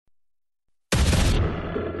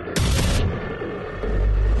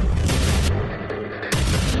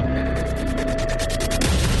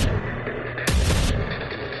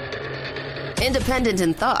Independent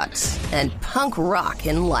in thought and punk rock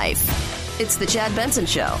in life. It's the Chad Benson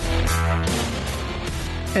Show.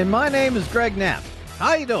 And my name is Greg Knapp.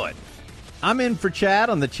 How you doing? I'm in for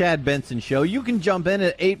Chad on the Chad Benson Show. You can jump in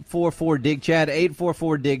at 844-DIG-CHAD,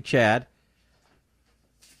 844-DIG-CHAD.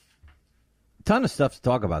 Ton of stuff to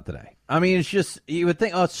talk about today. I mean, it's just, you would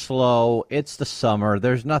think, oh, it's slow. It's the summer.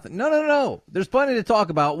 There's nothing. No. There's plenty to talk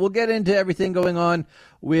about. We'll get into everything going on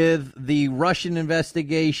with the Russian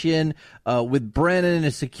investigation, with Brennan and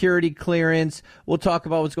his security clearance. We'll talk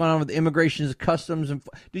about what's going on with immigration and customs. And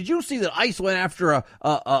did you see that ICE went after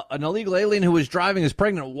an illegal alien who was driving his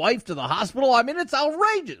pregnant wife to the hospital? I mean, it's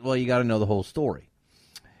outrageous. Well, you got to know the whole story.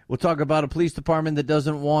 We'll talk about a police department that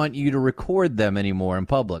doesn't want you to record them anymore in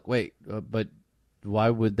public. Wait, but why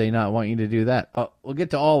would they not want you to do that? We'll get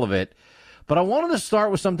to all of it. But I wanted to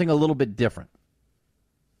start with something a little bit different.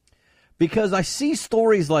 Because I see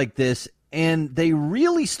stories like this, and they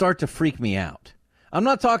really start to freak me out. I'm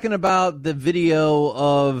not talking about the video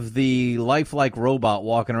of the lifelike robot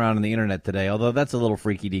walking around on the internet today, although that's a little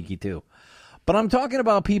freaky-deaky too. But I'm talking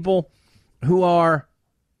about people who are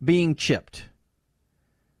being chipped.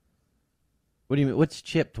 What do you mean? What's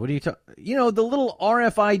chipped? What are you talking? You know, the little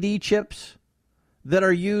RFID chips that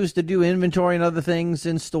are used to do inventory and other things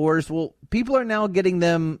in stores. Well, people are now getting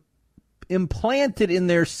them implanted in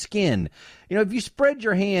their skin. You know, if you spread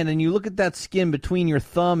your hand and you look at that skin between your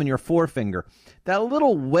thumb and your forefinger, that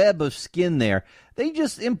little web of skin there, they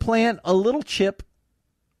just implant a little chip,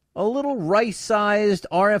 a little rice-sized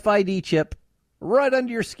RFID chip right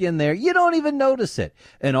under your skin there. You don't even notice it.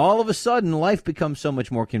 And all of a sudden, life becomes so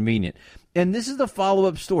much more convenient. And this is the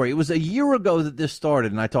follow-up story. It was a year ago that this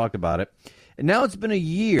started, and I talked about it. And now it's been a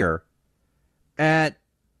year at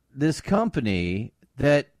this company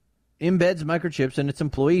that embeds microchips in its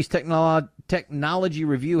employees. Technology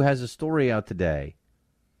Review has a story out today.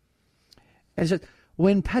 And it says,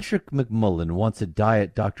 when Patrick McMullen wants a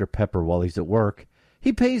Diet Dr. Pepper while he's at work,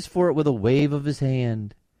 he pays for it with a wave of his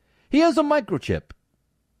hand. He has a microchip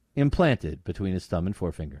implanted between his thumb and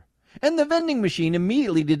forefinger. And the vending machine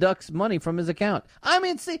immediately deducts money from his account. I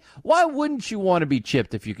mean, see, why wouldn't you want to be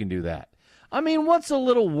chipped if you can do that? I mean, what's a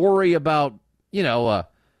little worry about,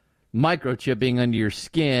 microchipping under your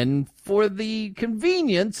skin for the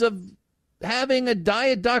convenience of having a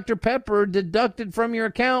Diet Dr. Pepper deducted from your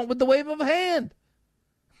account with the wave of a hand?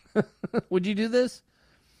 Would you do this?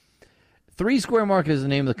 3 Square Market is the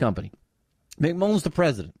name of the company. McMullen's the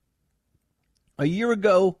president. A year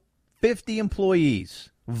ago, 50 employees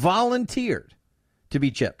volunteered to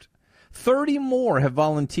be chipped. 30 more have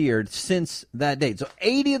volunteered since that date. So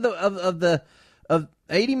 80 of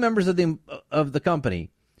 80 members of the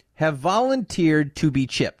company have volunteered to be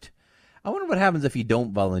chipped. I wonder what happens if you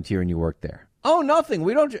don't volunteer and you work there. Oh, nothing.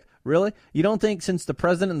 We don't. Really? You don't think since the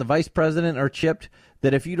president and the vice president are chipped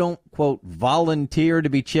that if you don't, quote, volunteer to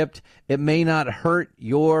be chipped, it may not hurt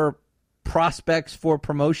your prospects for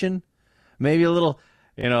promotion? Maybe a little,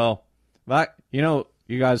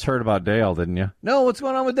 you guys heard about Dale, didn't you? No, what's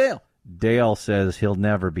going on with Dale? Dale says he'll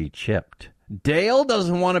never be chipped. Dale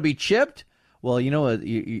doesn't want to be chipped? Well,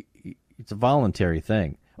 it's a voluntary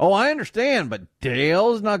thing. Oh, I understand, but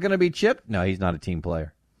Dale's not going to be chipped? No, he's not a team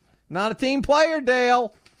player. Not a team player,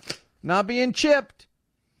 Dale. Not being chipped.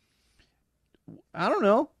 I don't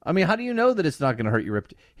know. I mean, how do you know that it's not going to hurt your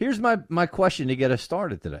reputation? Here's my question to get us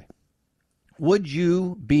started today. Would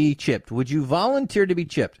you be chipped? Would you volunteer to be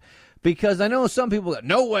chipped? Because I know some people go,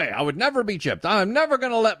 no way, I would never be chipped. I'm never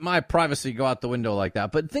going to let my privacy go out the window like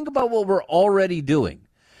that. But think about what we're already doing.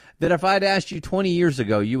 That if I'd asked you 20 years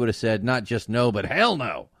ago, you would have said not just no, but hell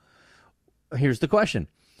no. Here's the question.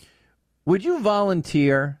 Would you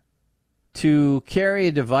volunteer to carry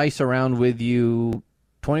a device around with you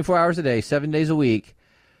 24 hours a day, 7 days a week,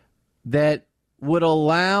 that would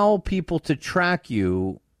allow people to track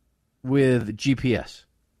you with GPS?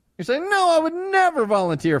 You're saying, no, I would never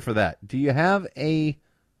volunteer for that. Do you have a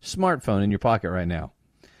smartphone in your pocket right now?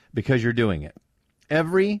 Because you're doing it.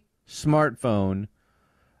 Every smartphone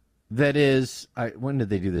that is, when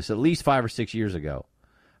did they do this? At least 5 or 6 years ago.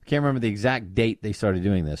 I can't remember the exact date they started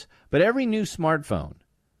doing this. But every new smartphone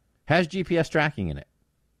has GPS tracking in it.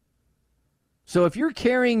 So if you're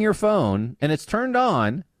carrying your phone and it's turned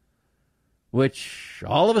on, which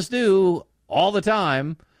all of us do all the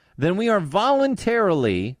time, then we are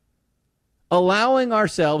voluntarily allowing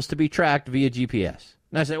ourselves to be tracked via GPS.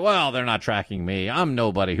 And I say, well, they're not tracking me. I'm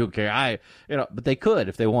nobody. Who cares? But they could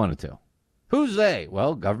if they wanted to. Who's they?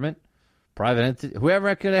 Well, government, private entity,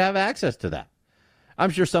 whoever could have access to that. I'm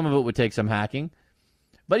sure some of it would take some hacking.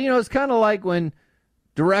 But, it's kind of like when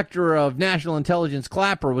Director of National Intelligence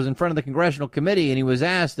Clapper was in front of the Congressional Committee and he was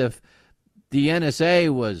asked if the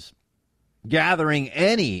NSA was gathering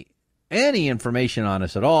any information on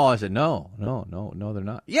us at all. I said, no, they're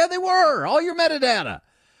not. Yeah, they were. All your metadata.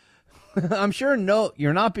 I'm sure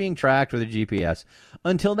you're not being tracked with a GPS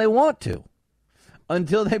until they want to,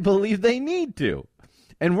 until they believe they need to.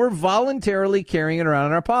 And we're voluntarily carrying it around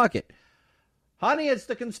in our pocket. Honey, it's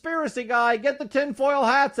the conspiracy guy. Get the tinfoil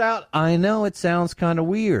hats out. I know it sounds kind of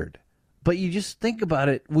weird, but you just think about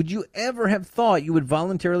it. Would you ever have thought you would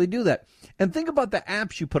voluntarily do that? And think about the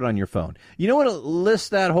apps you put on your phone. You know what lists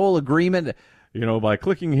that whole agreement? By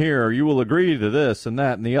clicking here, you will agree to this and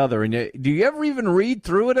that and the other. And do you ever even read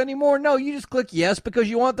through it anymore? No, you just click yes because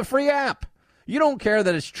you want the free app. You don't care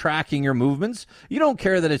that it's tracking your movements. You don't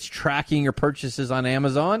care that it's tracking your purchases on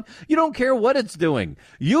Amazon. You don't care what it's doing.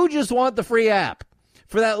 You just want the free app.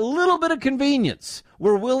 For that little bit of convenience,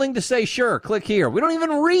 we're willing to say, sure, click here. We don't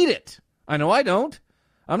even read it. I know I don't.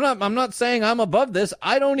 I'm not saying I'm above this.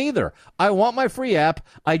 I don't either. I want my free app.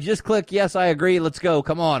 I just click, yes, I agree. Let's go.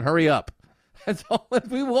 Come on, hurry up. That's all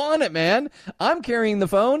we want it, man. I'm carrying the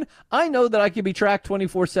phone. I know that I can be tracked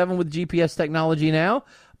 24/7 with GPS technology now,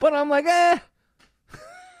 but I'm like,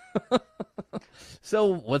 So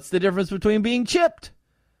what's the difference between being chipped?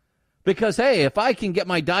 Because, hey, if I can get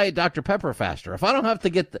my Diet Dr. Pepper faster, if I don't have to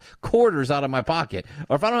get the quarters out of my pocket,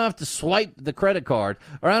 or if I don't have to swipe the credit card,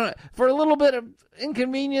 or for a little bit of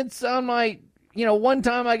inconvenience on my, one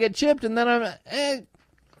time I get chipped and then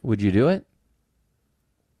would you do it?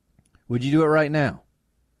 Would you do it right now?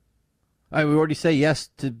 We already say yes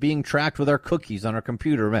to being tracked with our cookies on our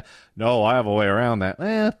computer. No, I have a way around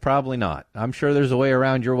that. Probably not. I'm sure there's a way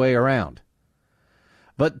around your way around.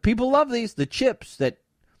 But people love these, the chips that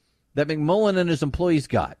McMullen and his employees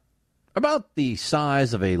got. About the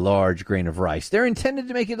size of a large grain of rice. They're intended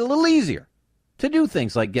to make it a little easier to do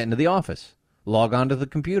things like get into the office, log on to the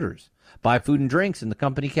computers, buy food and drinks in the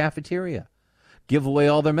company cafeteria, give away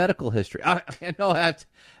all their medical history. No,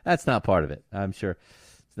 that's not part of it, I'm sure.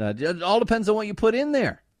 It all depends on what you put in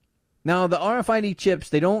there. Now, the RFID chips,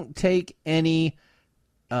 they don't take any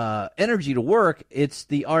energy to work. It's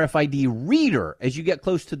the RFID reader. As you get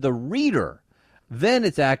close to the reader, then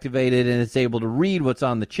it's activated and it's able to read what's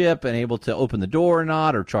on the chip and able to open the door or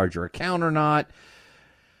not, or charge your account or not.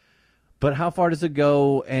 But how far does it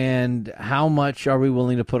go, and how much are we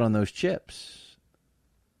willing to put on those chips?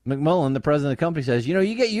 McMullen, the president of the company, says,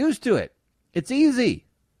 you get used to it. It's easy.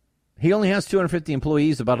 He only has 250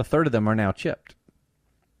 employees. About a third of them are now chipped.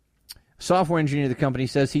 Software engineer of the company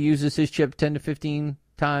says he uses his chip 10 to 15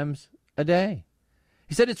 times a day.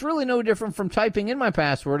 He said, it's really no different from typing in my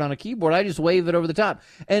password on a keyboard. I just wave it over the top.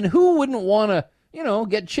 And who wouldn't want to,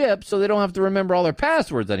 get chipped so they don't have to remember all their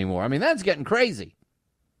passwords anymore? I mean, that's getting crazy.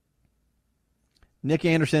 Nick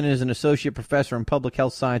Anderson is an associate professor in public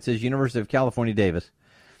health sciences, University of California, Davis.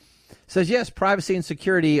 Says, yes, privacy and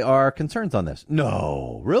security are concerns on this.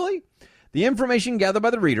 No, really? The information gathered by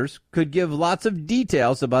the readers could give lots of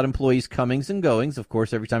details about employees' comings and goings, of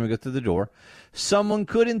course, every time you go through the door. Someone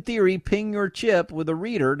could, in theory, ping your chip with a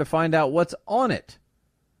reader to find out what's on it.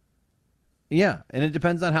 Yeah, and it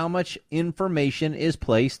depends on how much information is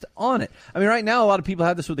placed on it. I mean, right now, a lot of people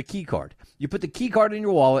have this with a key card. You put the key card in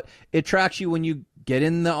your wallet. It tracks you when you get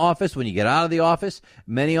in the office, when you get out of the office.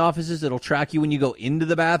 Many offices, it'll track you when you go into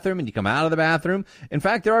the bathroom and you come out of the bathroom. In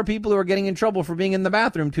fact, there are people who are getting in trouble for being in the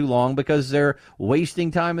bathroom too long because they're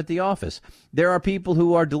wasting time at the office. There are people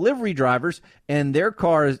who are delivery drivers and their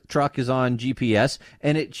truck is on GPS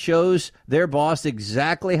and it shows their boss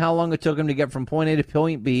exactly how long it took them to get from point A to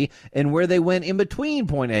point B and where they went in between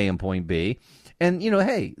point A and point B. And,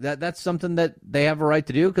 hey, that's something that they have a right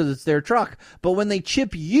to do because it's their truck. But when they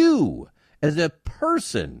chip you as a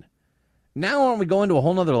person, now aren't we going to a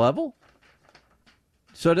whole nother level?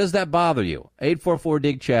 So does that bother you?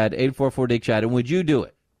 844-DIG-CHAD, 844-DIG-CHAD, and would you do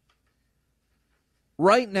it?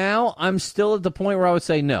 Right now, I'm still at the point where I would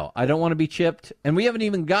say no. I don't want to be chipped. And we haven't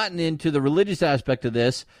even gotten into the religious aspect of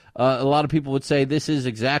this. A lot of people would say this is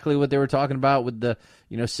exactly what they were talking about with the,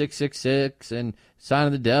 666 and sign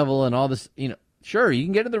of the devil and all this. Sure, you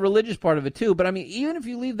can get into the religious part of it too. But, I mean, even if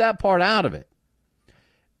you leave that part out of it,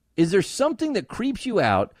 is there something that creeps you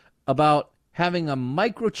out about having a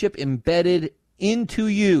microchip embedded into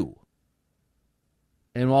you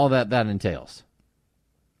and all that entails?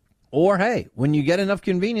 Or, hey, when you get enough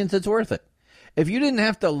convenience, it's worth it. If you didn't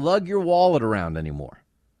have to lug your wallet around anymore,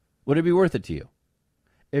 would it be worth it to you?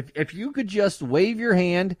 If you could just wave your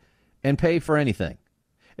hand and pay for anything,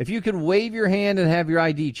 if you could wave your hand and have your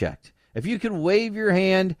ID checked, if you could wave your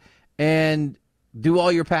hand and do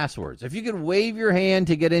all your passwords, if you could wave your hand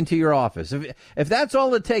to get into your office, if that's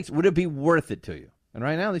all it takes, would it be worth it to you? And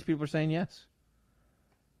right now, these people are saying yes.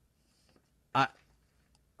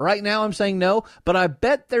 Right now I'm saying no, but I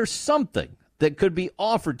bet there's something that could be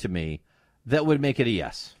offered to me that would make it a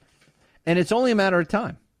yes. And it's only a matter of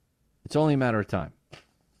time. It's only a matter of time.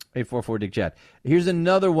 844-DIG-CHAT. Here's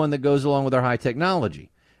another one that goes along with our high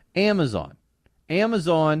technology. Amazon.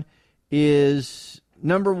 Amazon is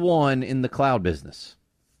number one in the cloud business.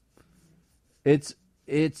 It's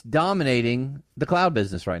dominating the cloud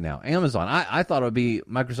business right now. Amazon. I thought it would be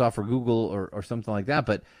Microsoft or Google or something like that,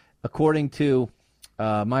 but according to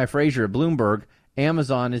Maya Fraser at Bloomberg,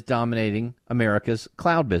 Amazon is dominating America's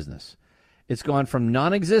cloud business. It's gone from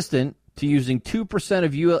non-existent to using 2%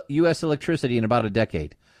 of U.S. electricity in about a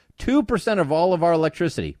decade. 2% of all of our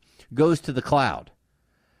electricity goes to the cloud.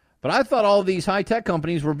 But I thought all of these high-tech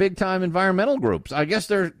companies were big-time environmental groups. I guess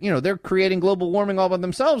they're creating global warming all by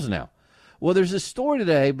themselves now. Well, there's a story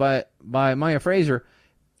today by Maya Fraser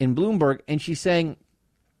in Bloomberg, and she's saying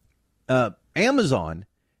Amazon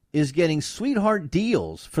is getting sweetheart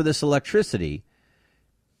deals for this electricity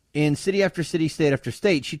in city after city, state after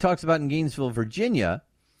state. She talks about in Gainesville, Virginia,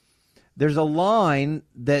 there's a line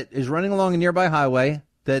that is running along a nearby highway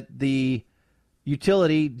that the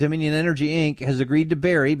utility, Dominion Energy, Inc., has agreed to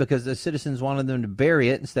bury because the citizens wanted them to bury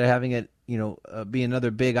it instead of having it, be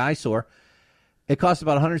another big eyesore. It costs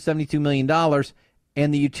about $172 million,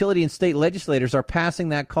 and the utility and state legislators are passing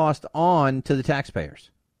that cost on to the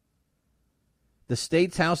taxpayers. The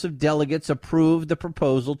state's House of Delegates approved the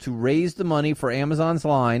proposal to raise the money for Amazon's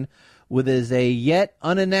line with as a yet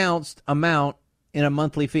unannounced amount in a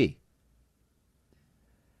monthly fee.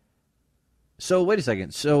 So wait a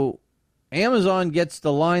second. So Amazon gets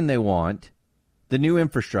the line they want, the new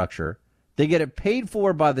infrastructure. They get it paid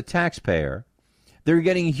for by the taxpayer. They're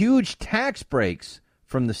getting huge tax breaks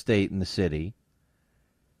from the state and the city.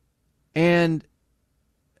 And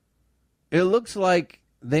it looks like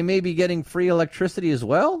they may be getting free electricity as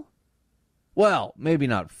well. Well, maybe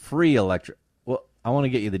not free electric. Well, I want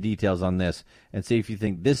to get you the details on this and see if you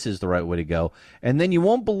think this is the right way to go. And then you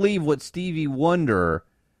won't believe what Stevie Wonder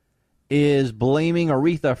is blaming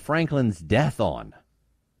Aretha Franklin's death on.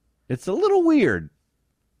 It's a little weird.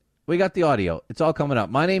 We got the audio. It's all coming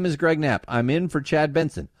up. My name is Greg Knapp. I'm in for Chad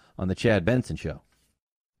Benson on The Chad Benson Show.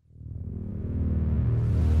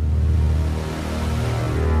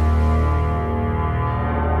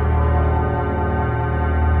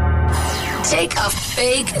 Take a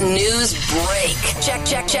fake news break.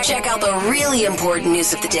 Check out the really important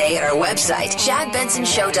news of the day at our website,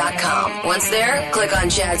 ChadBensonShow.com. Once there, click on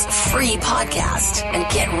Chad's free podcast and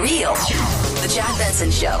get real. The Chad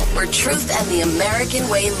Benson Show, where truth and the American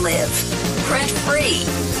way live. Print free.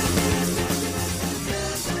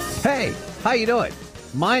 Hey, how you doing?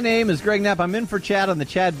 My name is Greg Knapp. I'm in for Chad on The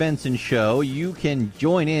Chad Benson Show. You can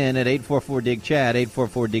join in at 844-DIG-CHAD,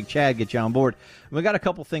 844-DIG-CHAD, get you on board. We got a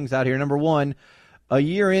couple things out here. Number one, a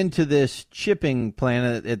year into this chipping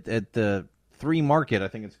plan at the 3 Market, I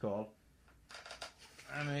think it's called.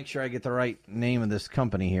 I'm going to make sure I get the right name of this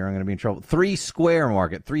company here. I'm going to be in trouble. 3 Square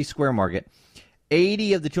Market.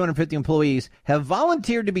 80 of the 250 employees have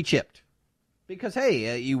volunteered to be chipped. Because,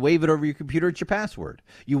 hey, you wave it over your computer, it's your password.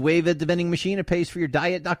 You wave it at the vending machine, it pays for your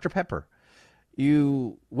Diet Dr. Pepper.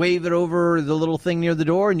 You wave it over the little thing near the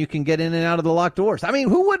door, and you can get in and out of the locked doors. I mean,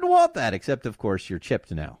 who wouldn't want that? Except, of course, you're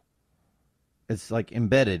chipped now. It's like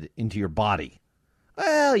embedded into your body.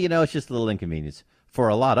 Well, it's just a little inconvenience for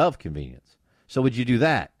a lot of convenience. So would you do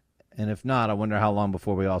that? And if not, I wonder how long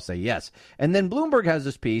before we all say yes. And then Bloomberg has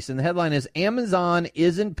this piece, and the headline is, Amazon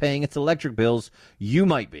isn't paying its electric bills. You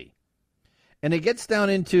might be. And it gets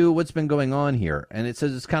down into what's been going on here, and it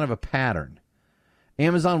says it's kind of a pattern.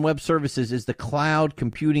 Amazon Web Services is the cloud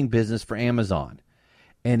computing business for Amazon,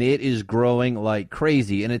 and it is growing like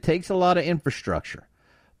crazy, and it takes a lot of infrastructure.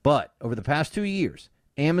 But over the past 2 years,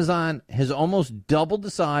 Amazon has almost doubled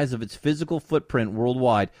the size of its physical footprint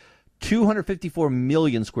worldwide, 254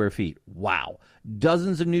 million square feet. Wow.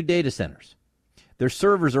 Dozens of new data centers. Their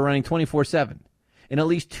servers are running 24/7. In at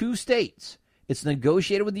least 2 states, it's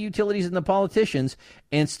negotiated with the utilities and the politicians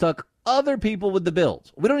and stuck other people with the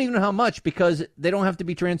bills. We don't even know how much because they don't have to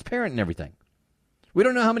be transparent and everything. We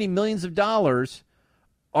don't know how many millions of dollars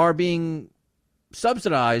are being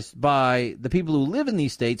subsidized by the people who live in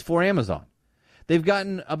these states for Amazon. They've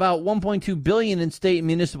gotten about $1.2 billion in state and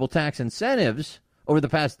municipal tax incentives over the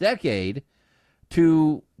past decade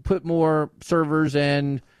to put more servers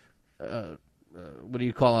and what do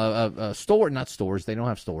you call a store? Not stores. They don't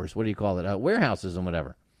have stores. What do you call it? Warehouses and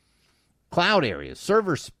whatever. Cloud areas,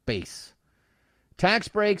 server space. Tax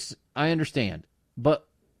breaks, I understand. But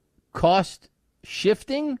cost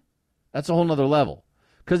shifting, that's a whole nother level.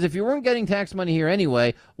 Because if you weren't getting tax money here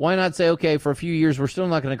anyway, why not say, okay, for a few years, we're still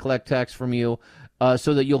not going to collect tax from you.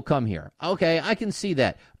 so that you'll come here. Okay, I can see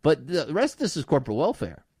that. But the rest of this is corporate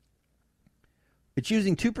welfare. It's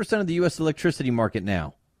using 2% of the U.S. electricity market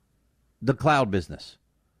now, the cloud business.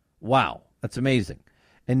 Wow, that's amazing.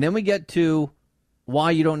 And then we get to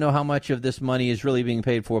why you don't know how much of this money is really being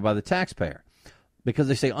paid for by the taxpayer. Because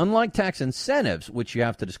they say, unlike tax incentives, which you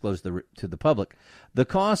have to disclose to the public, the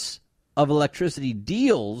costs of electricity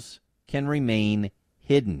deals can remain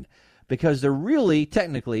hidden because they're really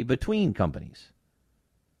technically between companies.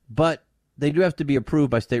 But they do have to be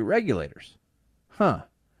approved by state regulators. Now,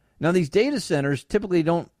 these data centers typically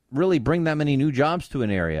don't really bring that many new jobs to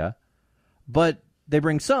an area, but they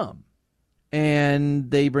bring some.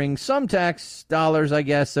 And they bring some tax dollars, I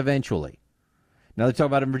guess, eventually. Now, let's talk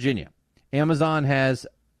about in Virginia. Amazon has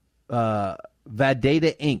Vadata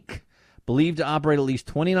Inc., believed to operate at least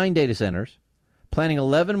 29 data centers, planning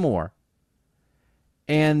 11 more.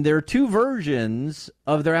 And there are two versions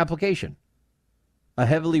of their application, a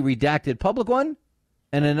heavily redacted public one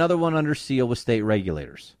and another one under seal with state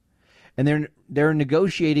regulators. And they're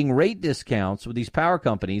negotiating rate discounts with these power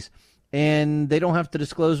companies, and they don't have to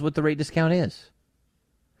disclose what the rate discount is.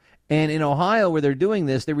 And in Ohio, where they're doing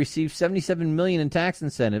this, they received $77 million in tax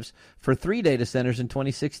incentives for 3 data centers in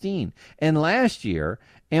 2016. And last year,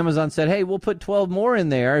 Amazon said, hey, we'll put 12 more in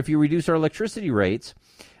there if you reduce our electricity rates.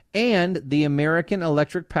 And the American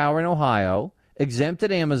Electric Power in Ohio exempted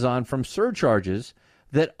Amazon from surcharges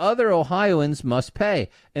that other Ohioans must pay.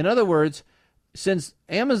 In other words, since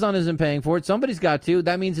Amazon isn't paying for it, somebody's got to.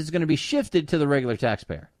 That means it's going to be shifted to the regular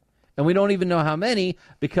taxpayer. And we don't even know how many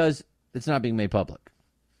because it's not being made public.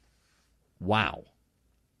 Wow.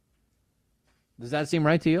 Does that seem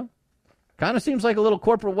right to you? Kind of seems like a little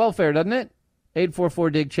corporate welfare, doesn't it?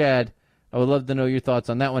 844-DIG-CHAD. I would love to know your thoughts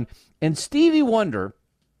on that one. And Stevie Wonder,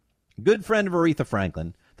 good friend of Aretha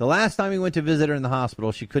Franklin, the last time he went to visit her in the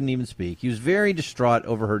hospital, she couldn't even speak. He was very distraught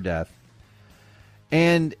over her death.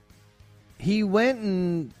 And he went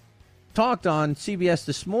and talked on CBS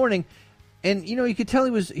this morning, and, you know, you could tell he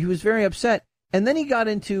was very upset. And then he got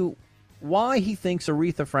into why he thinks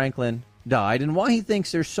Aretha Franklin died and why he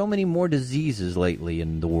thinks there's so many more diseases lately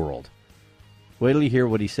in the world. Wait till you hear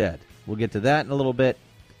what he said. We'll get to that in a little bit,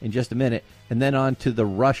 in just a minute, and then on to the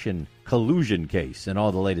Russian collusion case and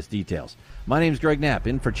all the latest details. My name's Greg Knapp,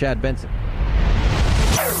 in for Chad Benson.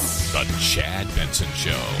 The Chad Benson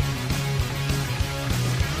Show.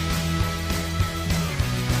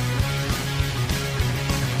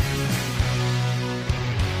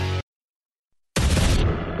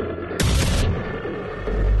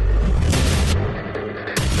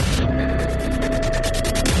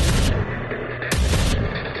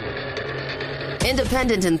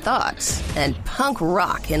 Independent in thoughts and punk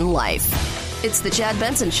rock in life. It's the Chad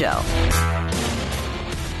Benson Show.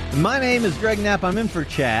 My name is Greg Knapp. I'm in for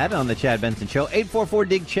Chad on the Chad Benson Show.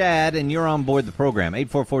 844-DIG-CHAD, and you're on board the program.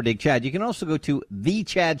 844-DIG-CHAD. You can also go to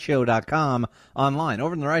thechadshow.com online.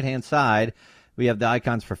 Over on the right-hand side, we have the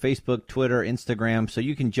icons for Facebook, Twitter, Instagram, so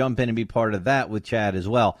you can jump in and be part of that with Chad as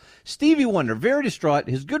well. Stevie Wonder, very distraught.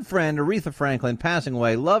 His good friend, Aretha Franklin, passing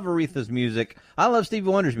away. Love Aretha's music. I love Stevie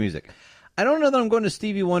Wonder's music. I don't know that I'm going to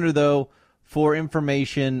Stevie Wonder, though, for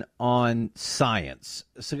information on science.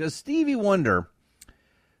 So, because Stevie Wonder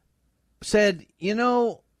said, you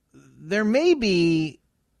know, there may be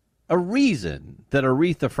a reason that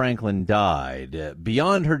Aretha Franklin died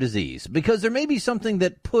beyond her disease, because there may be something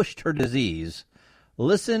that pushed her disease.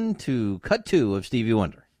 Listen to cut 2 of Stevie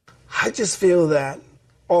Wonder. I just feel that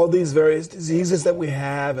all these various diseases that we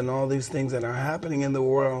have and all these things that are happening in the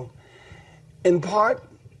world, in part,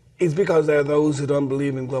 it's because there are those who don't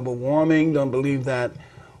believe in global warming, don't believe that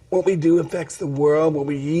what we do affects the world, what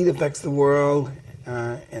we eat affects the world,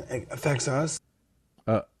 and it affects us.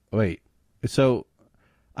 Wait. So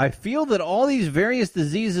I feel that all these various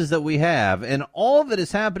diseases that we have and all that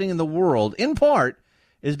is happening in the world, in part,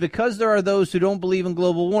 is because there are those who don't believe in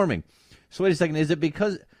global warming. So wait a second. Is it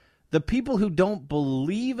because the people who don't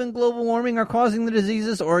believe in global warming are causing the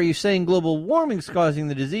diseases, or are you saying global warming is causing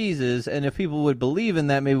the diseases, and if people would believe in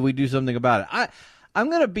that, maybe we do something about it? I'm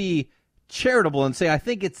going to be charitable and say I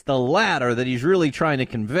think it's the latter that he's really trying to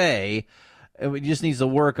convey. He just needs to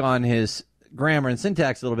work on his grammar and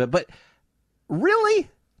syntax a little bit. But really?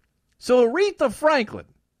 So Aretha Franklin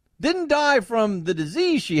didn't die from the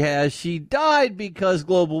disease she has. She died because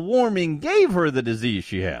global warming gave her the disease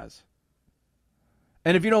she has.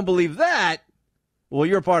 And if you don't believe that, well,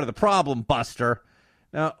 you're part of the problem, Buster.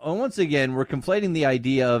 Now, once again, we're conflating the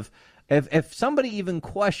idea of if somebody even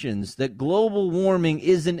questions that global warming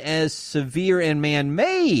isn't as severe and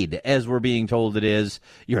man-made as we're being told it is,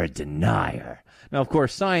 you're a denier. Now, of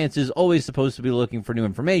course, science is always supposed to be looking for new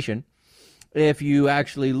information. If you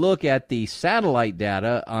actually look at the satellite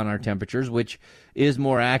data on our temperatures, which is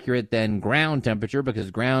more accurate than ground temperature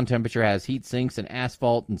because ground temperature has heat sinks and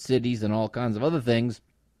asphalt and cities and all kinds of other things,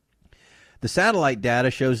 the satellite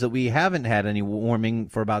data shows that we haven't had any warming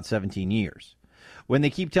for about 17 years. When they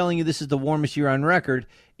keep telling you this is the warmest year on record,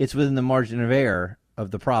 it's within the margin of error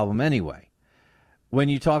of the problem anyway. When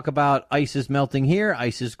you talk about ice is melting here,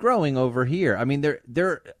 ice is growing over here. I mean,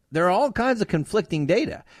 there are all kinds of conflicting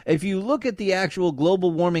data. If you look at the actual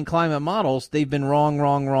global warming climate models, they've been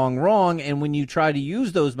wrong. And when you try to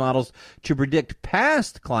use those models to predict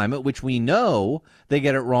past climate, which we know, they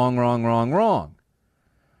get it wrong.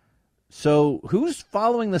 So who's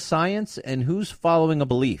following the science and who's following a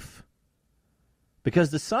belief?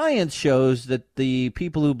 Because the science shows that the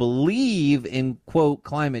people who believe in, quote,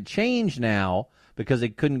 climate change now, because they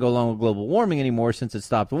couldn't go along with global warming anymore since it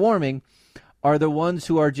stopped warming, are the ones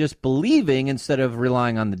who are just believing instead of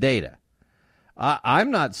relying on the data.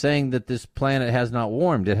 I'm not saying that this planet has not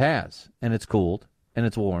warmed. It has. And it's cooled. And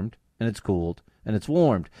it's warmed. And it's cooled. And it's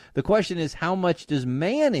warmed. The question is, how much does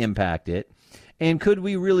man impact it? And could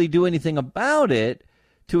we really do anything about it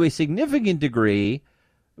to a significant degree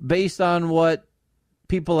based on what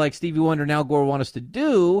people like Stevie Wonder and Al Gore want us to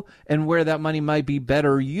do, and where that money might be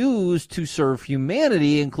better used to serve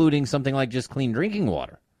humanity, including something like just clean drinking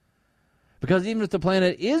water? Because even if the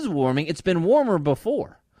planet is warming, it's been warmer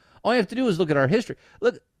before. All you have to do is look at our history.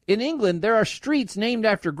 Look, in England, there are streets named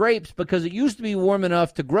after grapes because it used to be warm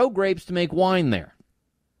enough to grow grapes to make wine there.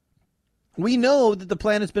 We know that the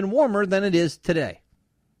planet's been warmer than it is today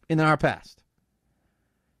in our past.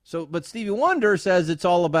 So, but Stevie Wonder says it's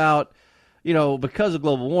all about, because of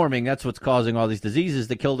global warming, that's what's causing all these diseases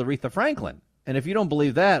that killed Aretha Franklin. And if you don't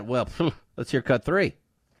believe that, well, let's hear cut 3.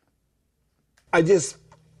 I just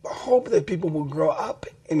hope that people will grow up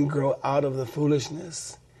and grow out of the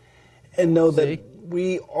foolishness and know that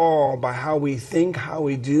we all, by how we think, how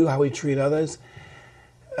we do, how we treat others,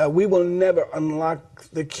 we will never unlock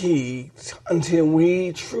the key until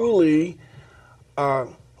we truly let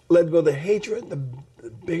go of the hatred, the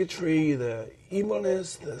bigotry, the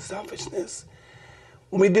evilness, the selfishness.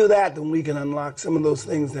 When we do that, then we can unlock some of those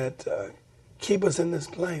things that keep us in this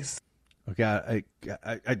place. Okay,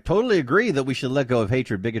 I totally agree that we should let go of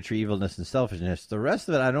hatred, bigotry, evilness, and selfishness. The rest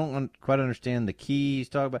of it, I don't quite understand the key he's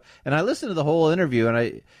talking about. And I listened to the whole interview,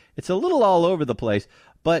 and it's a little all over the place.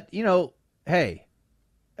 But, hey,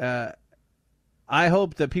 I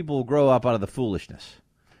hope that people will grow up out of the foolishness.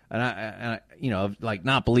 And I like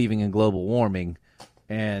not believing in global warming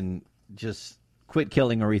and just quit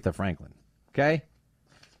killing Aretha Franklin. Okay?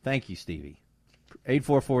 Thank you, Stevie.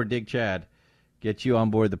 844-DIG-CHAD. Get you on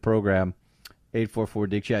board the program.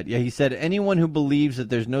 844-DIG-CHAD. Yeah, he said anyone who believes that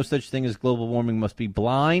there's no such thing as global warming must be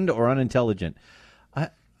blind or unintelligent. I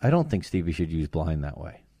don't think Stevie should use blind that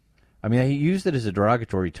way. I mean, he used it as a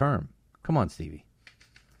derogatory term. Come on, Stevie.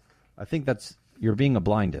 I think you're being a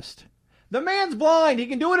blindist. The man's blind. He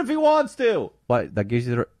can do it if he wants to. What? That gives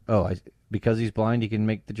you because he's blind, he can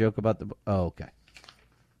make the joke about the... Oh, okay.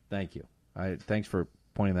 Thank you. Thanks for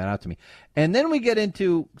pointing that out to me. And then we get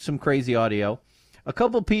into some crazy audio. A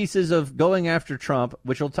couple pieces of going after Trump,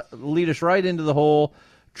 which will lead us right into the whole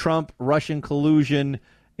Trump-Russian collusion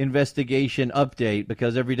investigation update,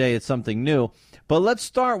 because every day it's something new. But let's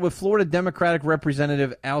start with Florida Democratic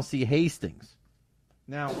Representative Alcee Hastings.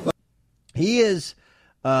 Now, he is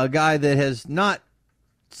a guy that has not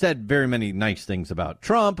said very many nice things about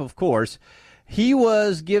Trump, of course. He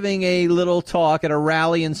was giving a little talk at a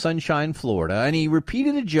rally in Sunshine, Florida, and he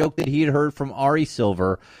repeated a joke that he had heard from Ari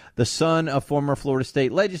Silver, the son of former Florida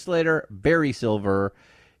state legislator Barry Silver.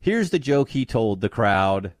 Here's the joke he told the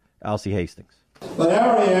crowd. Alcee Hastings. But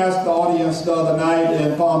Ari asked the audience the other night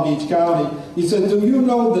in Palm Beach County, he said, do you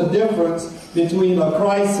know the difference between a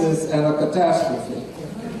crisis and a catastrophe?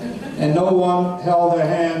 And no one held their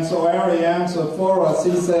hand, so Ari answered for us.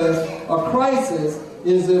 He says, a crisis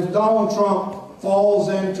is if Donald Trump falls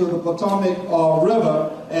into the Potomac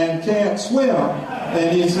River and can't swim.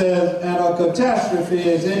 And he says, and a catastrophe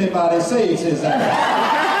is anybody saves his ass.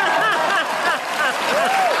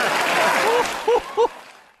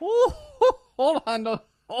 Hold on.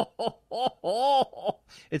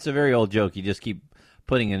 It's a very old joke. You just keep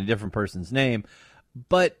putting in a different person's name.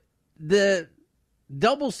 But the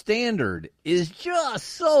double standard is just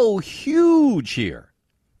so huge here.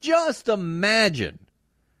 Just imagine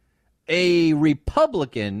a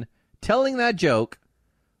Republican telling that joke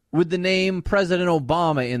with the name President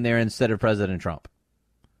Obama in there instead of President Trump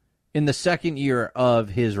in the second year of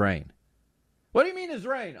his reign. What do you mean his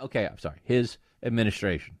reign? Okay, I'm sorry. His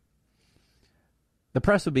administration. The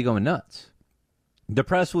press would be going nuts. the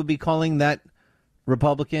press would be calling that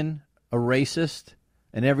Republican a racist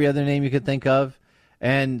and every other name you could think of,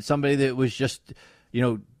 and somebody that was just,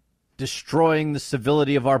 destroying the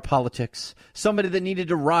civility of our politics, somebody that needed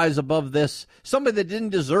to rise above this, somebody that didn't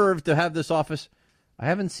deserve to have this office. I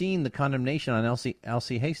haven't seen the condemnation on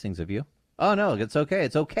Elsie Hastings, have you? Oh, no, it's okay.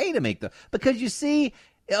 It's okay to make because you see,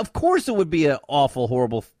 of course it would be an awful,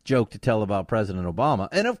 horrible joke to tell about President Obama,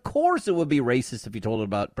 and of course it would be racist if you told it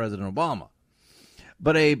about President Obama.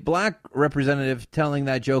 But a black representative telling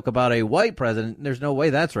that joke about a white president, there's no way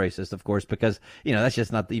that's racist, of course, because, that's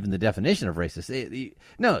just not even the definition of racist.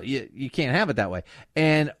 You can't have it that way.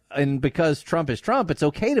 And because Trump is Trump, it's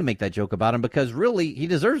okay to make that joke about him because really he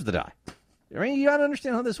deserves to die. I mean, you got to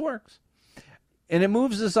understand how this works. And it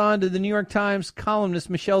moves us on to the New York Times columnist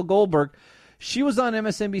Michelle Goldberg. She was on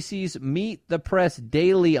MSNBC's Meet the Press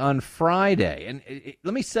Daily on Friday. And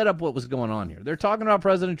let me set up what was going on here. They're talking about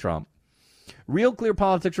President Trump. Real Clear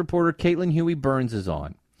Politics reporter Caitlin Huey Burns is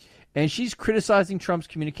on, and she's criticizing Trump's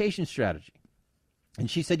communication strategy. And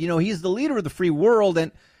she said, he's the leader of the free world.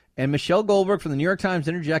 And Michelle Goldberg from the New York Times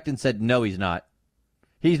interjected and said, no, he's not.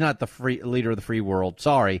 He's not the leader of the free world.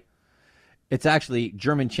 Sorry. It's actually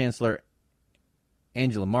German Chancellor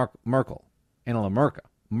Angela Merkel.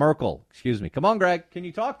 Excuse me. Come on, Greg. Can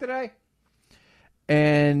you talk today?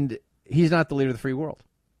 And he's not the leader of the free world.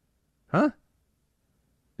 Huh?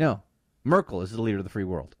 No. Merkel is the leader of the free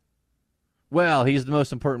world. Well, he's the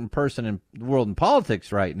most important person in the world in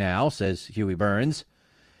politics right now, says Huey Burns.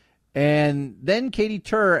 And then Katie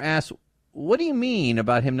Tur asks, what do you mean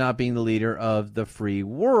about him not being the leader of the free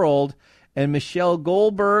world? And Michelle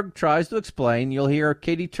Goldberg tries to explain. You'll hear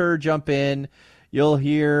Katie Tur jump in. You'll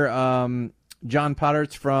hear John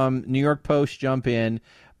Pottertz from New York Post jump in.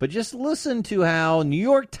 But just listen to how New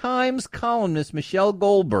York Times columnist Michelle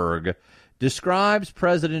Goldberg describes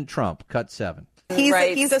President Trump. Cut 7.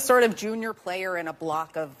 He's a sort of junior player in a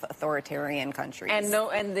block of authoritarian countries.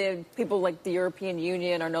 And the people like the European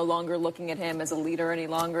Union are no longer looking at him as a leader any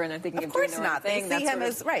longer, and they're thinking of doing their own thing. They see him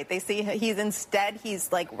as They see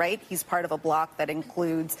he's part of a bloc that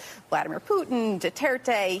includes Vladimir Putin,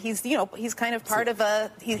 Duterte. He's kind of part of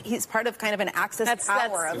he's part of kind of an axis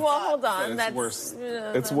power. Well, hold on. That's worse.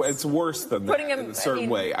 It's worse than that in a certain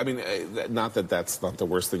way. I mean, not that that's not the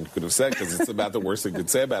worst thing you could have said, because it's about the worst thing you could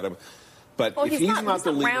say about him. But if he's not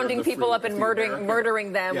the leader rounding people up and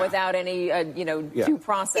murdering them without any, due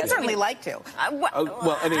process. He'd certainly like to.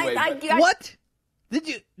 Well, anyway. What? Did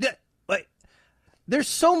you? Wait. There's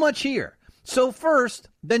so much here. So first,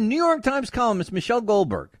 the New York Times columnist Michelle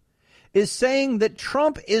Goldberg is saying that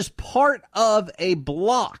Trump is part of a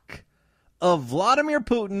bloc of Vladimir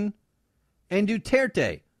Putin and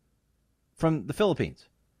Duterte from the Philippines.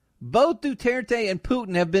 Both Duterte and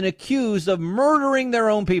Putin have been accused of murdering their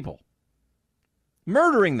own people.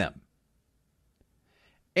 Murdering them.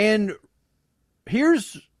 And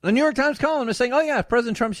here's the New York Times columnist saying, oh, yeah,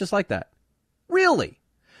 President Trump's just like that. Really?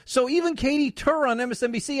 So even Katie Tur on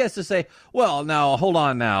MSNBC has to say, well, now, hold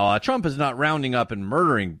on now. Trump is not rounding up and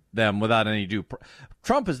murdering them without any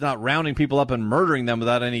Trump is not rounding people up and murdering them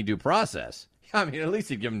without any due process. I mean, at least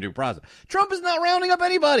he'd give them due process. Trump is not rounding up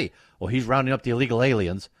anybody. Well, he's rounding up the illegal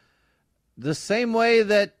aliens. The same way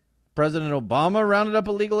that President Obama rounded up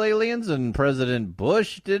illegal aliens and President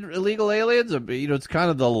Bush did illegal aliens. It's kind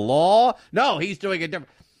of the law. No, he's doing it different.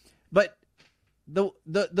 But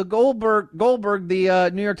the Goldberg,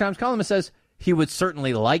 the New York Times columnist says he would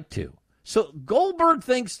certainly like to. So Goldberg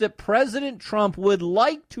thinks that President Trump would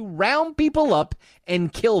like to round people up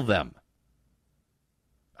and kill them.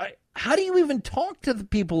 How do you even talk to the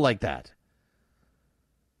people like that?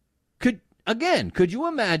 Could you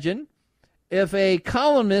imagine if a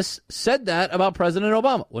columnist said that about President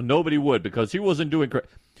Obama? Well, nobody would, because he wasn't doing correct.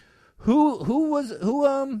 Who was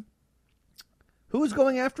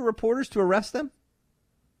going after reporters to arrest them?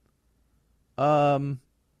 Who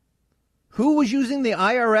was using the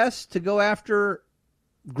IRS to go after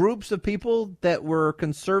groups of people that were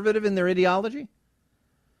conservative in their ideology?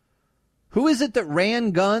 Who is it that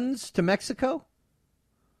ran guns to Mexico?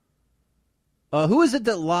 Who is it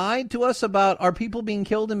that lied to us about our people being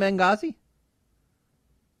killed in Benghazi?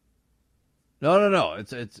 No.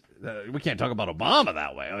 It's we can't talk about Obama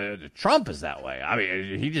that way. I mean, Trump is that way. I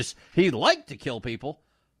mean, he liked to kill people.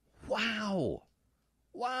 Wow.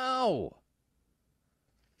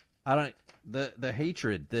 The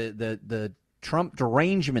hatred, the Trump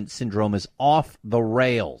derangement syndrome is off the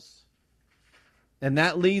rails. And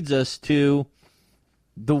that leads us to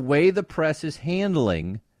the way the press is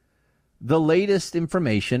handling the latest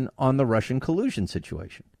information on the Russian collusion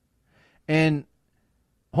situation. And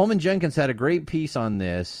Holman Jenkins had a great piece on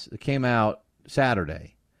this. It came out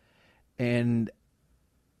Saturday, and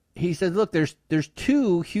he said, look, there's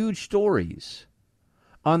two huge stories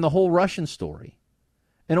on the whole Russian story,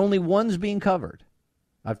 and only one's being covered.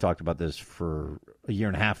 I've talked about this for a year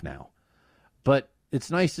and a half now, but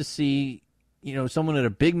it's nice to see, someone at a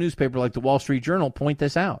big newspaper like the Wall Street Journal point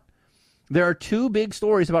this out. There are two big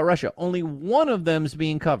stories about Russia. Only one of them's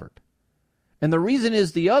being covered. And the reason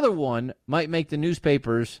is the other one might make the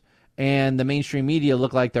newspapers and the mainstream media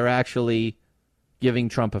look like they're actually giving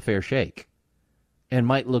Trump a fair shake, and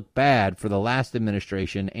might look bad for the last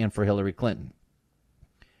administration and for Hillary Clinton.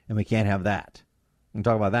 And we can't have that. We'll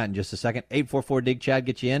talk about that in just a second. 844-DIG-CHAD,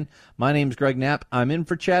 get you in. My name's Greg Knapp. I'm in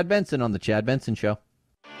for Chad Benson on The Chad Benson Show.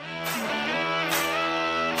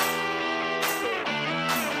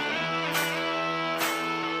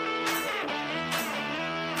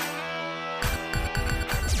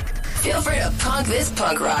 Feel free to punk this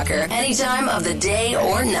punk rocker any time of the day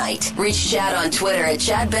or night. Reach Chad on Twitter at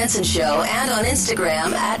Chad Benson Show and on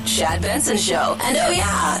Instagram at Chad Benson Show. And oh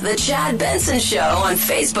yeah, the Chad Benson Show on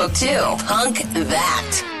Facebook too. Punk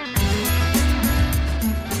that.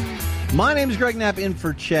 My name is Greg Knapp, in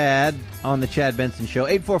for Chad on the Chad Benson Show.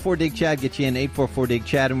 844-DIG-CHAD, get you in,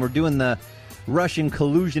 844-DIG-CHAD, and we're doing the Russian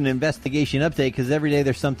collusion investigation update because every day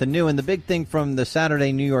there's something new. And the big thing from the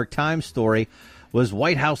Saturday New York Times story was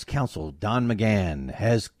White House counsel Don McGahn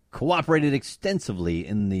has cooperated extensively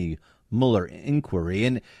in the Mueller inquiry.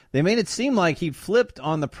 And they made it seem like he flipped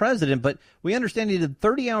on the president, but we understand he did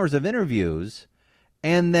 30 hours of interviews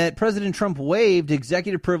and that President Trump waived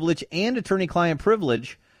executive privilege and attorney-client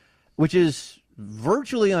privilege, which is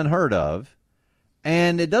virtually unheard of.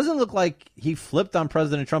 And it doesn't look like he flipped on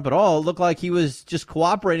President Trump at all. It looked like he was just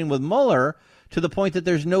cooperating with Mueller to the point that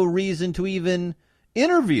there's no reason to even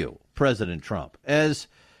interview President Trump. As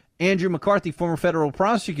Andrew McCarthy, former federal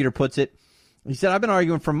prosecutor, puts it, he said, I've been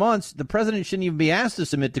arguing for months the president shouldn't even be asked to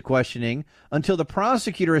submit to questioning until the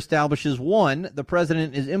prosecutor establishes, one, the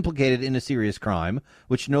president is implicated in a serious crime,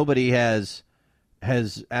 which nobody has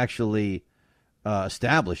actually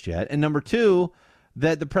established yet, and number two,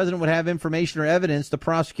 that the president would have information or evidence the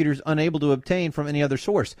prosecutor's unable to obtain from any other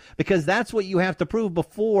source, because that's what you have to prove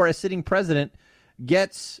before a sitting president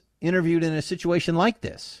gets interviewed in a situation like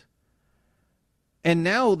this. And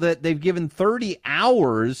now that they've given 30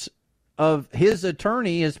 hours of his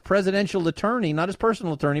attorney, his presidential attorney, not his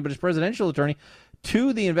personal attorney, but his presidential attorney,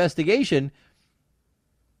 to the investigation,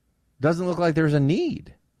 doesn't look like there's a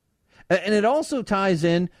need. And it also ties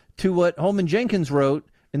in to what Holman Jenkins wrote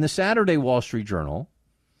in the Saturday Wall Street Journal.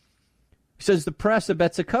 He says the press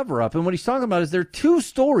abets a cover-up. And what he's talking about is there are two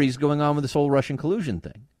stories going on with this whole Russian collusion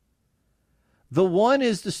thing. The one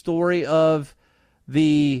is the story of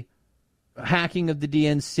the hacking of the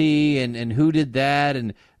DNC and who did that,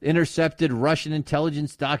 and intercepted Russian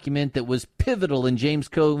intelligence document that was pivotal in James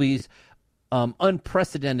Comey's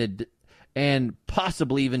unprecedented and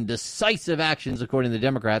possibly even decisive actions, according to the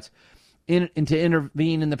Democrats, to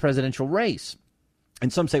intervene in the presidential race.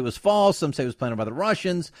 And some say it was false, some say it was planted by the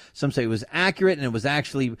Russians, some say it was accurate, and it was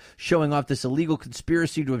actually showing off this illegal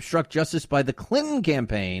conspiracy to obstruct justice by the Clinton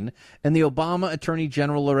campaign and the Obama Attorney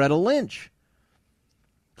General Loretta Lynch.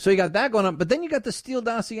 So you got that going on, but then you got the Steele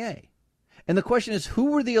dossier. And the question is, who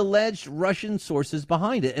were the alleged Russian sources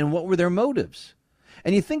behind it, and what were their motives?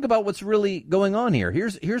 And you think about what's really going on here.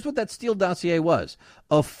 Here's what that Steele dossier was.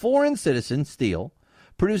 A foreign citizen, Steele,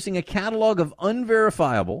 producing a catalog of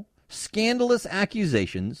unverifiable, scandalous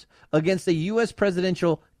accusations against a U.S.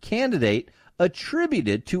 presidential candidate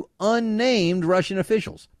attributed to unnamed Russian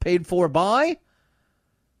officials, paid for by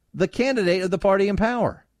the candidate of the party in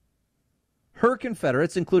power. Her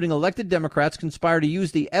confederates, including elected Democrats, conspired to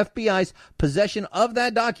use the FBI's possession of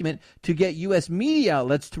that document to get U.S. media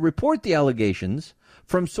outlets to report the allegations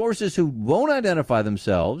from sources who won't identify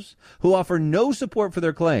themselves, who offer no support for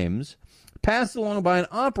their claims, passed along by an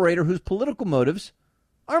operator whose political motives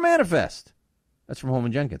are manifest. That's from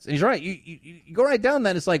Holman Jenkins. And he's right. You go right down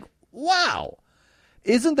that, and it's like, wow,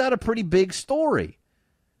 isn't that a pretty big story?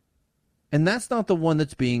 And that's not the one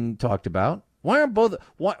that's being talked about. Why aren't both?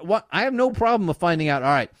 What? I have no problem with finding out, all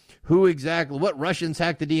right, who exactly, what Russians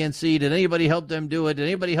hacked the DNC? Did anybody help them do it? Did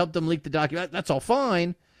anybody help them leak the document? That's all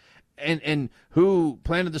fine. And who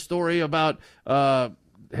planted the story about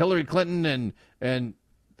Hillary Clinton and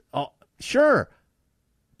sure.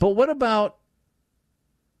 But what about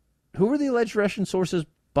who were the alleged Russian sources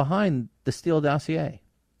behind the Steele dossier?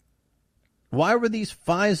 Why were these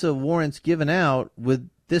FISA warrants given out with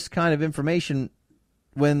this kind of information –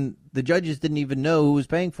 when the judges didn't even know who was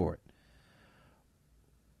paying for it?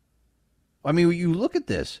 I mean, you look at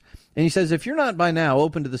this, and he says, if you're not by now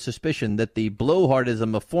open to the suspicion that the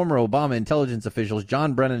blowhardism of former Obama intelligence officials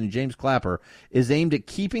John Brennan and James Clapper is aimed at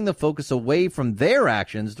keeping the focus away from their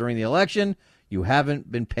actions during the election, you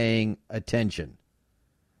haven't been paying attention.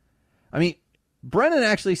 I mean, Brennan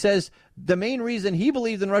actually says the main reason he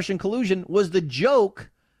believed in Russian collusion was the joke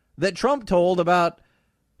that Trump told about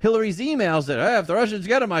Hillary's emails that, hey, if the Russians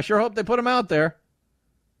get him, I sure hope they put him out there.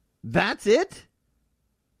 That's it?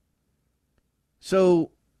 So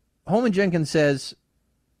Holman Jenkins says,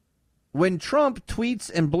 when Trump tweets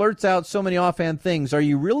and blurts out so many offhand things, are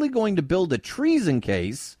you really going to build a treason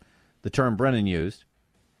case, the term Brennan used,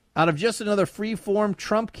 out of just another free-form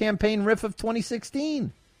Trump campaign riff of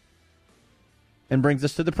 2016? And brings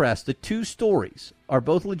us to the press. The two stories are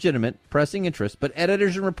both legitimate, pressing interest, but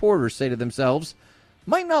editors and reporters say to themselves,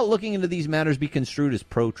 might not looking into these matters be construed as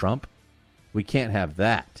pro-Trump? We can't have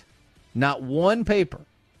that. Not one paper,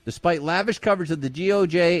 despite lavish coverage of the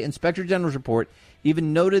DOJ Inspector General's report,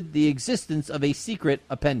 even noted the existence of a secret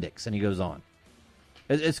appendix. And he goes on.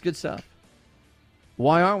 It's good stuff.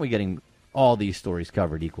 Why aren't we getting all these stories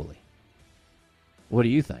covered equally? What do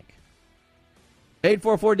you think?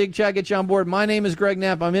 844-DIG-CHAD, get you on board. My name is Greg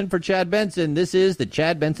Knapp. I'm in for Chad Benson. This is The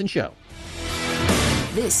Chad Benson Show.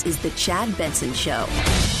 This is The Chad Benson Show.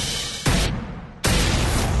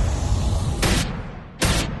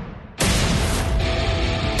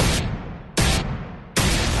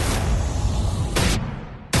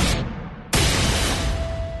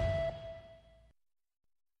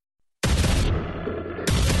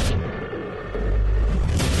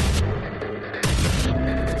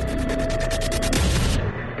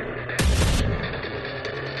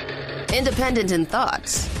 Independent in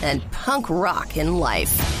thoughts and punk rock in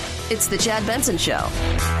life. It's The Chad Benson Show.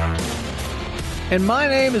 And my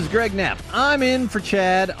name is Greg Knapp. I'm in for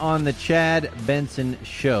Chad on The Chad Benson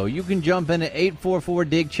Show. You can jump in at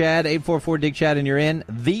 844-DIG-CHAD, 844-DIG-CHAD, and you're in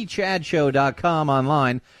thechadshow.com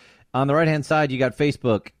online. On the right-hand side, you got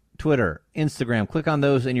Facebook, Twitter, Instagram. Click on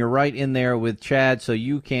those, and you're right in there with Chad so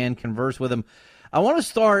you can converse with him. I want to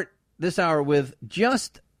start this hour with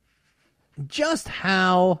just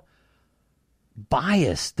how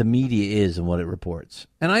biased the media is in what it reports.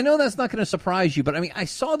 And I know that's not going to surprise you, but I mean, I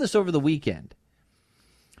saw this over the weekend.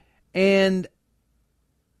 And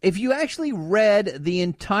if you actually read the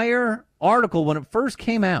entire article when it first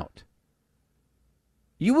came out,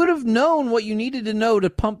 you would have known what you needed to know to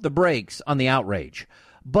pump the brakes on the outrage.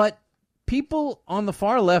 But people on the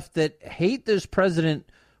far left that hate this president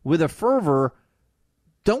with a fervor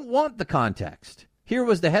don't want the context. Here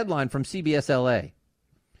was the headline from CBS LA.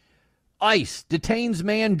 ICE detains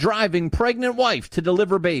man driving pregnant wife to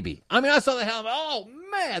deliver baby. I mean, I saw the hell. Oh,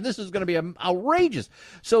 man, this is going to be outrageous.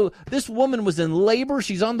 So this woman was in labor.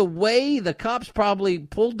 She's on the way. The cops probably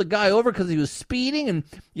pulled the guy over because he was speeding. And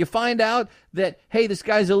you find out that, hey, this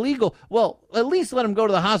guy's illegal. Well, at least let him go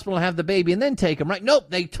to the hospital and have the baby and then take him, right? Nope,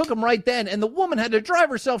 they took him right then. And the woman had to drive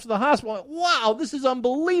herself to the hospital. Wow, this is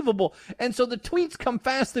unbelievable. And so the tweets come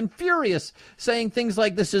fast and furious saying things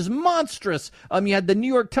like, this is monstrous. You had the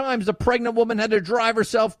New York Times, the pregnant woman had to drive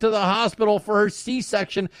herself to the hospital for her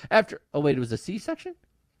C-section after, oh, wait, it was a C-section?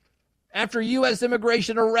 After U.S.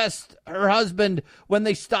 immigration arrests her husband when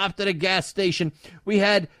they stopped at a gas station. We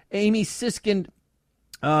had Amy Siskind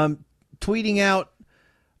tweeting out,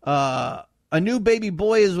 a new baby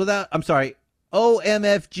boy is without,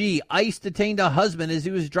 OMFG. ICE detained a husband as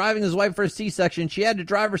he was driving his wife for a C-section. She had to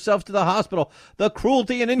drive herself to the hospital. The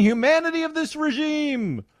cruelty and inhumanity of this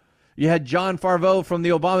regime. You had John Farvo from the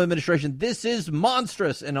Obama administration. This is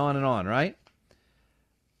monstrous, and on, right?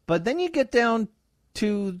 But then you get down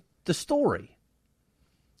to the story.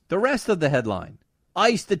 The rest of the headline.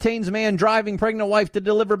 ICE detains man driving pregnant wife to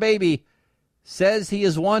deliver baby. Says he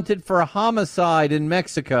is wanted for homicide in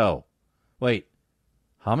Mexico. Wait,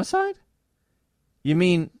 homicide? You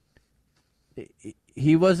mean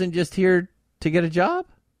he wasn't just here to get a job?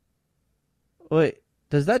 Wait,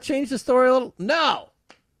 does that change the story a little? No.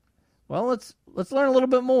 Well, let's learn a little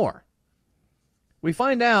bit more. We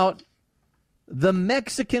find out the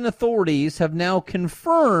Mexican authorities have now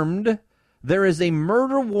confirmed there is a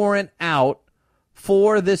murder warrant out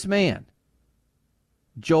for this man.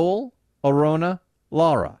 Joel Orona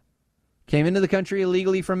Lara came into the country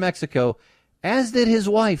illegally from Mexico, as did his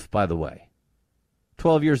wife, by the way,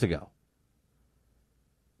 12 years ago.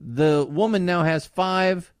 The woman now has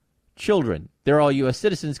 5 children. They're all U.S.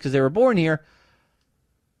 citizens because they were born here,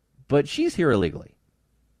 but she's here illegally.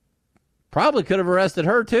 Probably could have arrested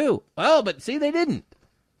her, too. Oh, but see, they didn't,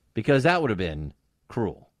 because that would have been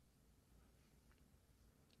cruel.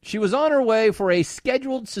 She was on her way for a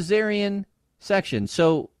scheduled cesarean section.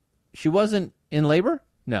 So She wasn't in labor?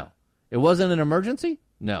 No. It wasn't an emergency?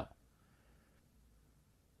 No.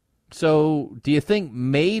 So do you think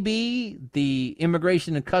maybe the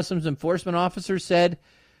Immigration and Customs Enforcement officer said,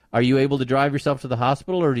 are you able to drive yourself to the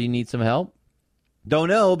hospital or do you need some help? Don't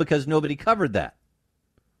know because nobody covered that.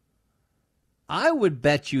 I would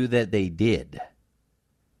bet you that they did.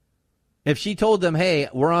 If she told them, hey,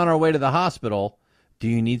 we're on our way to the hospital, do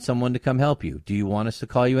you need someone to come help you? Do you want us to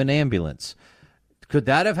call you an ambulance? Could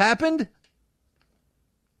that have happened?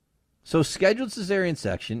 So scheduled cesarean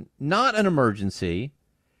section, not an emergency,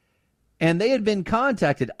 and they had been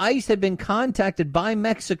contacted. ICE had been contacted by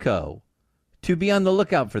Mexico to be on the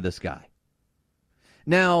lookout for this guy.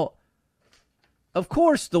 Now, of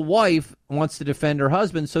course, the wife wants to defend her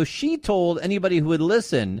husband, so she told anybody who would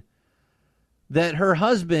listen that her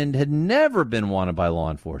husband had never been wanted by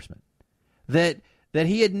law enforcement, that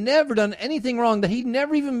he had never done anything wrong, that he'd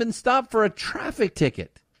never even been stopped for a traffic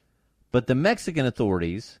ticket. But the Mexican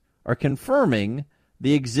authorities are confirming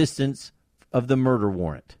the existence of the murder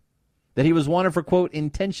warrant, that he was wanted for, quote,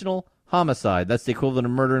 intentional homicide. That's the equivalent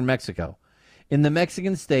of murder in Mexico, in the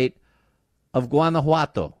Mexican state of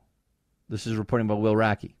Guanajuato. This is reporting by Will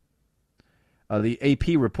Rackey. The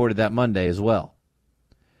AP reported that Monday as well.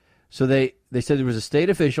 So they said there was a state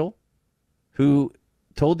official who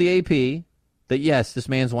told the AP that, yes, this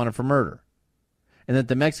man's wanted for murder, and that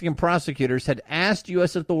the Mexican prosecutors had asked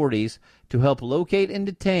U.S. authorities to help locate and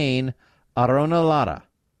detain Arona Lara.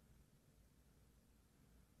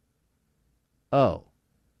 Oh.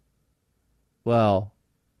 Well,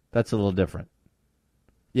 that's a little different.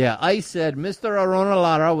 Yeah, ICE said Mr. Arona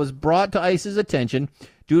Lara was brought to ICE's attention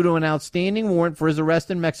due to an outstanding warrant for his arrest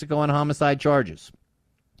in Mexico on homicide charges.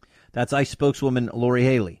 That's ICE spokeswoman Lori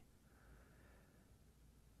Haley.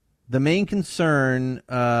 The main concern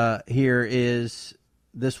here is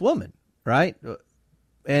this woman, right?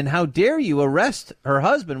 And how dare you arrest her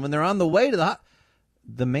husband when they're on the way to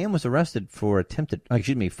the man was arrested for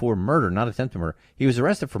for murder, not attempted murder. He was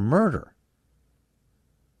arrested for murder.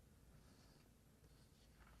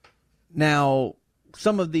 Now,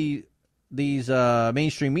 some of these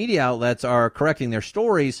mainstream media outlets are correcting their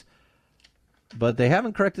stories, but they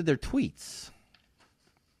haven't corrected their tweets.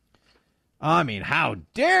 I mean, how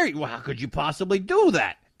dare you? How could you possibly do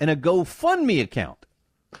that? And a GoFundMe account.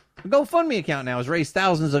 A GoFundMe account now has raised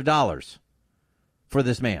thousands of dollars for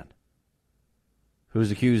this man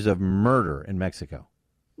who's accused of murder in Mexico.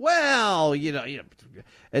 Well,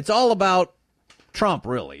 it's all about Trump,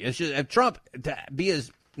 really. It's just, if Trump, to be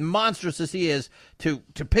as monstrous as he is, to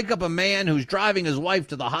pick up a man who's driving his wife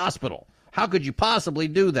to the hospital. How could you possibly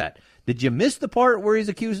do that? Did you miss the part where he's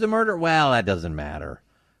accused of murder? Well, that doesn't matter.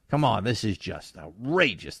 Come on, this is just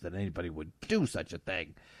outrageous that anybody would do such a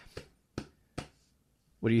thing.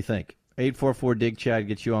 What do you think? 844-DIG-CHAD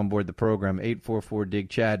gets you on board the program.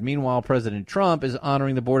 844-DIG-CHAD. Meanwhile, President Trump is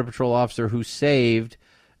honoring the Border Patrol officer who saved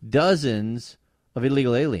dozens of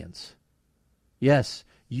illegal aliens. Yes,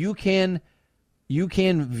 you can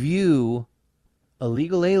view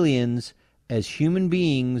illegal aliens as human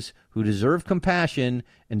beings who deserve compassion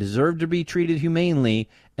and deserve to be treated humanely,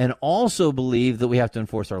 and also believe that we have to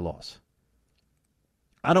enforce our laws.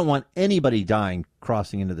 I don't want anybody dying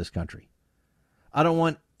crossing into this country. I don't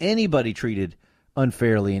want anybody treated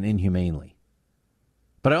unfairly and inhumanely.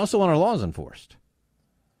 But I also want our laws enforced.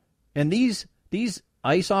 And these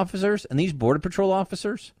ICE officers and these Border Patrol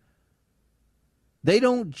officers, they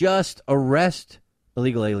don't just arrest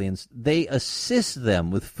illegal aliens. They assist them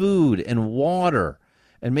with food and water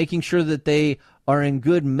and making sure that they are in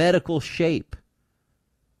good medical shape.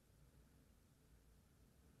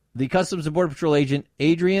 The Customs and Border Patrol agent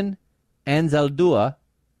Adrian Anzaldúa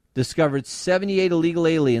discovered 78 illegal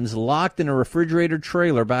aliens locked in a refrigerator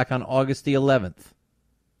trailer back on August the 11th.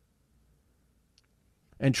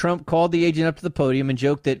 And Trump called the agent up to the podium and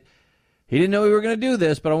joked that he didn't know we were going to do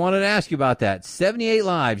this, but I wanted to ask you about that. 78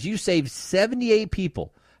 lives. You saved 78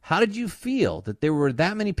 people. How did you feel that there were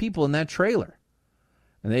that many people in that trailer?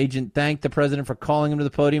 And the agent thanked the president for calling him to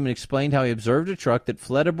the podium and explained how he observed a truck that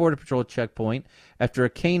fled a Border Patrol checkpoint after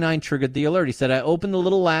a canine triggered the alert. He said, I opened the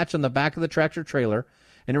little latch on the back of the tractor trailer,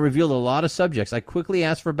 and it revealed a lot of subjects. I quickly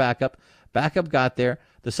asked for backup. Backup got there.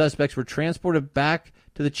 The suspects were transported back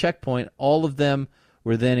to the checkpoint. All of them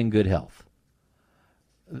were then in good health.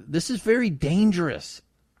 This is very dangerous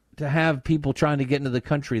to have people trying to get into the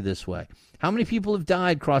country this way. How many people have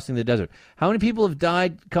died crossing the desert? How many people have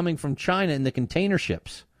died coming from China in the container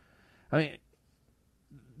ships? I mean,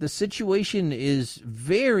 the situation is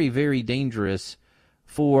very, very dangerous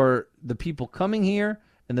for the people coming here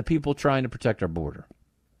and the people trying to protect our border.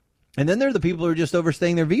 And then there are the people who are just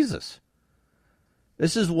overstaying their visas.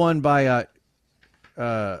 This is one by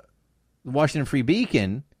the Washington Free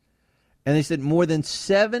Beacon, and they said more than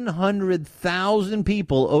 700,000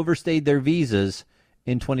 people overstayed their visas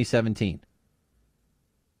in 2017.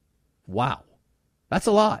 Wow. That's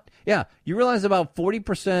a lot. Yeah, you realize about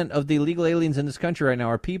 40% of the illegal aliens in this country right now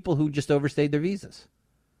are people who just overstayed their visas.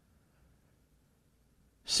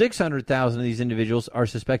 600,000 of these individuals are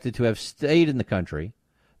suspected to have stayed in the country.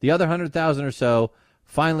 The other 100,000 or so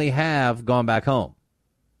finally have gone back home.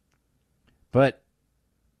 But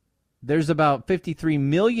there's about 53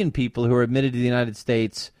 million people who are admitted to the United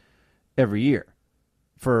States every year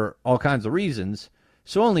for all kinds of reasons.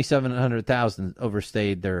 So only 700,000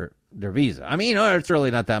 overstayed their visa. I mean, it's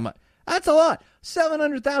really not that much. That's a lot.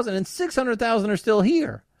 700,000 and 600,000 are still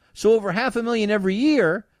here. So over 500,000 every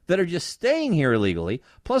year that are just staying here illegally,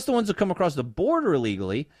 plus the ones that come across the border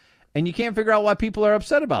illegally, and you can't figure out why people are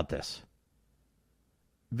upset about this.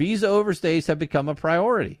 Visa overstays have become a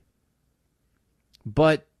priority.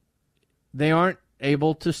 But they aren't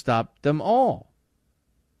able to stop them all.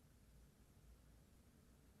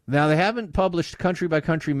 Now, they haven't published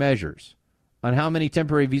country-by-country measures on how many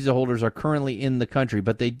temporary visa holders are currently in the country,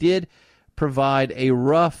 but they did provide a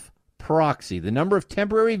rough proxy. The number of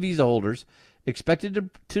temporary visa holders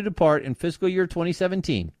expected to depart in fiscal year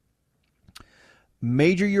 2017.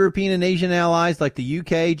 Major European and Asian allies like the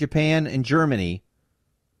UK, Japan, and Germany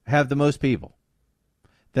have the most people.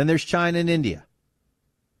 Then there's China and India.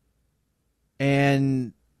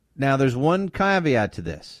 And now there's one caveat to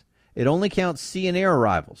this. It only counts sea and air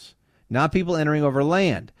arrivals, not people entering over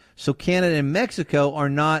land. So Canada and Mexico are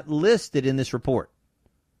not listed in this report.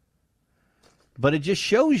 But it just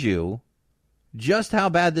shows you just how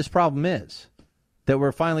bad this problem is that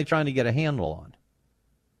we're finally trying to get a handle on.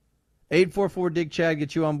 844-DIG-CHAD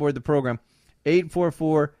gets you on board the program.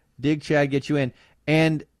 844-DIG-CHAD gets you in.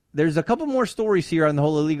 And there's a couple more stories here on the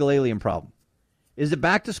whole illegal alien problem. Is it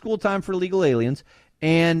back to school time for illegal aliens?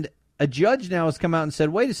 And a judge now has come out and said,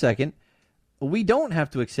 wait a second, we don't have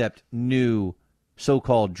to accept new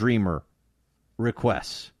so-called dreamer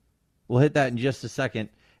requests. We'll hit that in just a second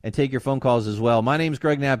and take your phone calls as well. My name's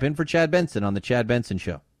Greg Knapp, in for Chad Benson on The Chad Benson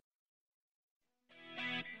Show.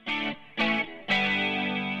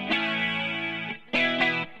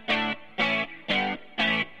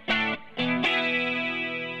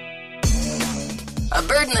 A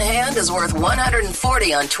bird in the hand is worth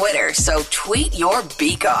 140 on Twitter, so tweet your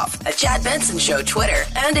beak off at Chad Benson Show Twitter.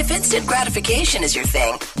 And if instant gratification is your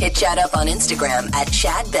thing, hit Chad up on Instagram at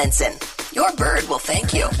Chad Benson. Your bird will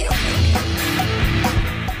thank you.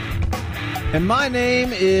 And my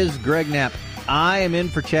name is Greg Knapp. I am in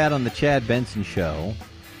for Chad on the Chad Benson Show,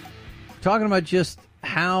 talking about just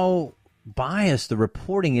how biased the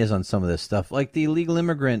reporting is on some of this stuff, like the illegal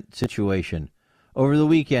immigrant situation over the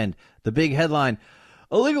weekend. The big headline: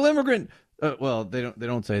 illegal immigrant. Well, they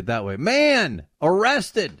don't say it that way. Man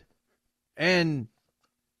arrested and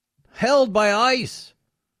held by ICE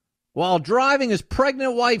while driving his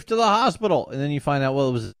pregnant wife to the hospital. And then you find out,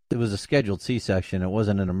 well, it was a scheduled C-section. It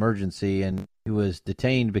wasn't an emergency, and he was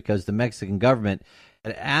detained because the Mexican government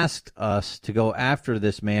had asked us to go after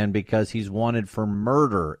this man because he's wanted for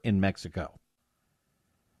murder in Mexico.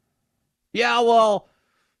 Yeah, well,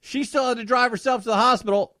 she still had to drive herself to the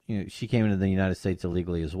hospital. She came into the United States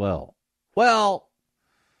illegally as well. Well,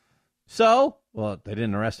 they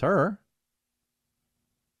didn't arrest her.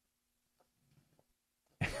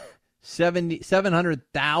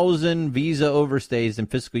 700,000 visa overstays in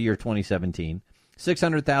fiscal year 2017.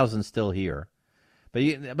 600,000 still here. But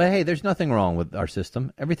hey, there's nothing wrong with our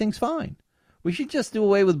system. Everything's fine. We should just do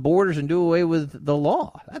away with borders and do away with the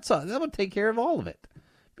law. That would take care of all of it.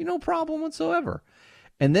 Be no problem whatsoever.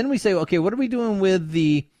 And then we say, okay, what are we doing with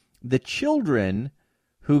the children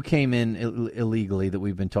who came in illegally that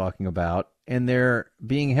we've been talking about, and they're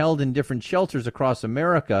being held in different shelters across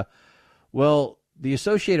America? Well, the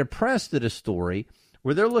Associated Press did a story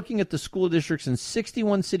where they're looking at the school districts in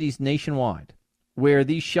 61 cities nationwide where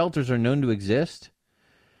these shelters are known to exist.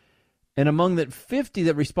 And among that 50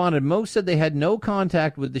 that responded, most said they had no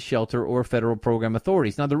contact with the shelter or federal program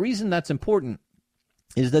authorities. Now, the reason that's important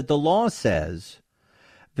is that the law says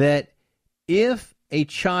that if a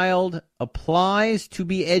child applies to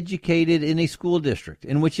be educated in a school district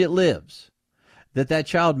in which it lives, that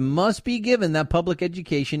child must be given that public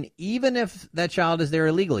education, even if that child is there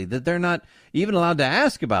illegally, that they're not even allowed to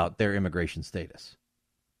ask about their immigration status.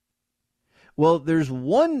 Well, there's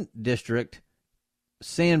one district,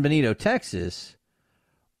 San Benito, Texas,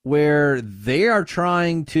 where they are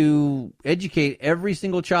trying to educate every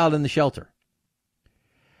single child in the shelter.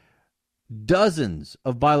 Dozens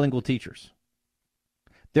of bilingual teachers.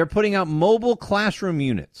 They're putting out mobile classroom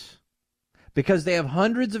units because they have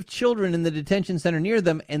hundreds of children in the detention center near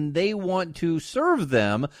them, and they want to serve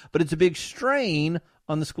them, but it's a big strain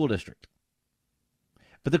on the school district.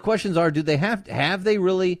 But the questions are, do they have they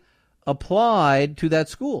really applied to that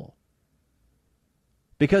school?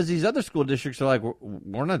 Because these other school districts are like,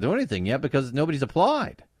 we're not doing anything yet because nobody's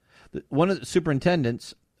applied. One of the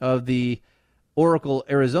superintendents of the Oracle,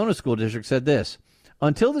 Arizona school district said this: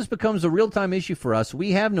 until this becomes a real-time issue for us,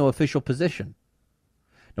 we have no official position.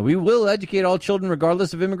 Now, we will educate all children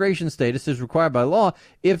regardless of immigration status as required by law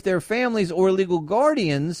if their families or legal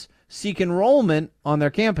guardians seek enrollment on their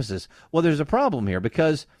campuses. Well, there's a problem here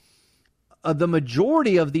because the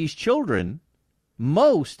majority of these children,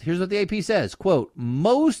 here's what the AP says, quote,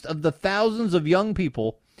 most of the thousands of young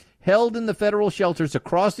people held in the federal shelters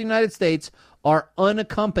across the United States are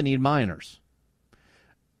unaccompanied minors.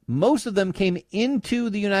 Most of them came into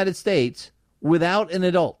the United States without an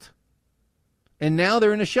adult. And now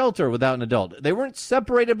they're in a shelter without an adult. They weren't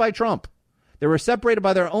separated by Trump. They were separated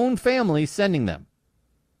by their own families sending them.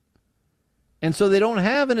 And so they don't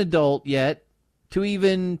have an adult yet to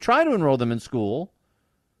even try to enroll them in school.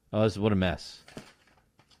 Oh, what a mess.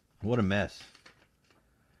 What a mess.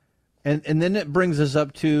 And then it brings us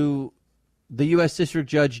up to the U.S. District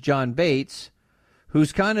Judge John Bates,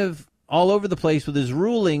 who's kind of all over the place with his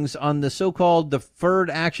rulings on the so-called Deferred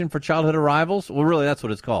Action for Childhood Arrivals. Well, really, that's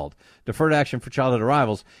what it's called, Deferred Action for Childhood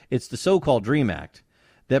Arrivals. It's the so-called DREAM Act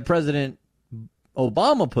that President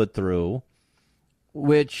Obama put through,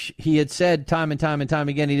 which he had said time and time and time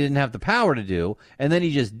again he didn't have the power to do, and then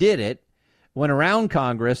he just did it, went around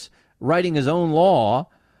Congress, writing his own law,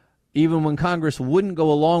 even when Congress wouldn't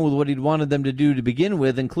go along with what he'd wanted them to do to begin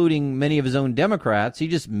with, including many of his own Democrats. He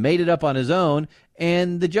just made it up on his own,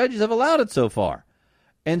 and the judges have allowed it so far.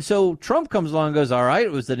 And so Trump comes along and goes, all right,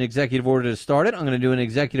 it was an executive order to start it. I'm going to do an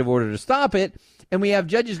executive order to stop it. And we have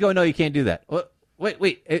judges going, no, you can't do that.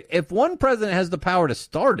 Wait. If one president has the power to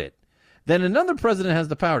start it, then another president has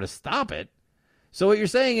the power to stop it. So what you're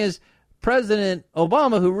saying is President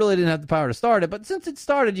Obama, who really didn't have the power to start it, but since it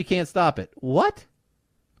started, you can't stop it. What?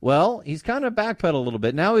 Well, he's kind of backpedaled a little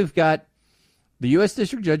bit. Now we've got the U.S.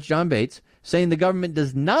 District Judge John Bates saying the government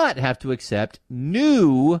does not have to accept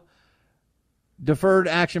new deferred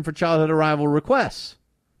action for childhood arrival requests.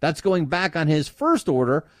 That's going back on his first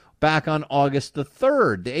order back on August the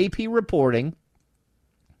 3rd. The AP reporting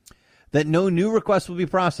that no new requests will be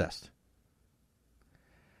processed.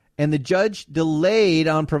 And the judge delayed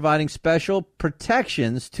on providing special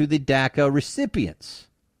protections to the DACA recipients.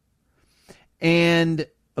 And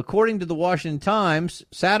according to the Washington Times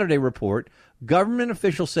Saturday report, government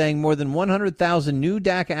officials saying more than 100,000 new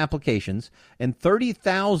DACA applications and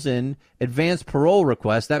 30,000 advanced parole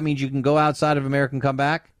requests, that means you can go outside of America and come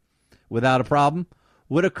back without a problem,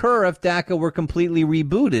 would occur if DACA were completely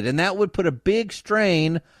rebooted. And that would put a big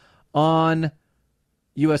strain on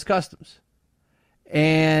U.S. Customs.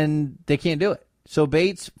 And they can't do it. So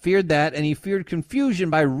Bates feared that, and he feared confusion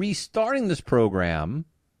by restarting this program,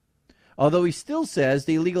 although he still says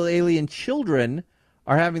the illegal alien children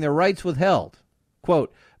are having their rights withheld.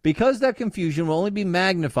 Quote, because that confusion will only be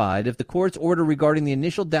magnified if the court's order regarding the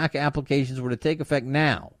initial DACA applications were to take effect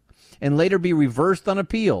now and later be reversed on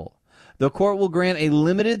appeal, the court will grant a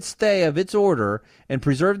limited stay of its order and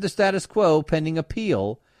preserve the status quo pending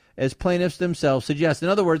appeal, as plaintiffs themselves suggest. In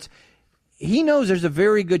other words, he knows there's a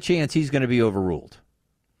very good chance he's going to be overruled.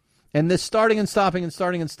 And this starting and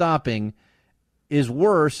stopping is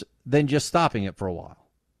worse than just stopping it for a while.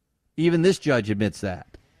 Even this judge admits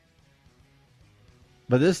that.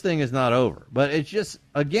 But this thing is not over. But it just,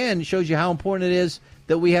 again, shows you how important it is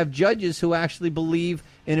that we have judges who actually believe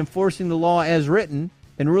in enforcing the law as written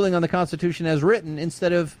and ruling on the Constitution as written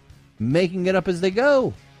instead of making it up as they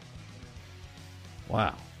go.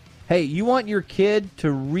 Wow. Hey, you want your kid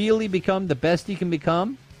to really become the best he can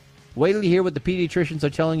become? Wait till you hear what the pediatricians are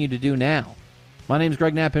telling you to do now. My name's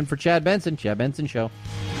Greg Knapp, in for Chad Benson. Chad Benson Show.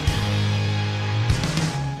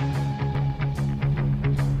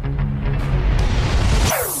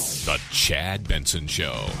 The Chad Benson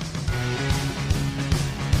Show.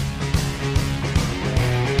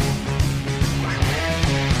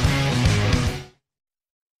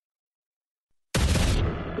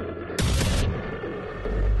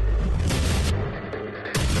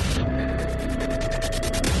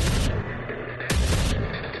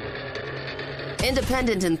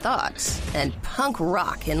 Independent in thoughts and punk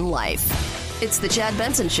rock in life. It's the Chad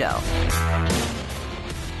Benson Show.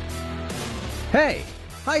 Hey,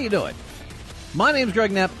 how you doing? My name's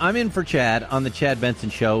Greg Knapp. I'm in for Chad on the Chad Benson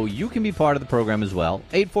Show. You can be part of the program as well.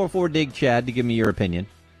 844-DIG-CHAD to give me your opinion.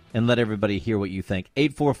 and let everybody hear what you think.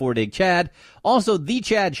 844-DIG-CHAD. Also,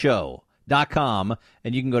 thechadshow.com,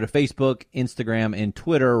 and you can go to Facebook, Instagram, and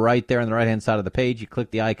Twitter right there on the right-hand side of the page. You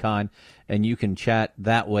click the icon, and you can chat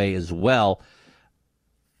that way as well.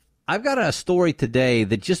 I've got a story today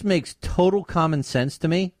that just makes total common sense to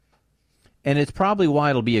me, and it's probably why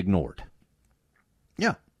it'll be ignored.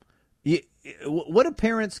 Yeah. What do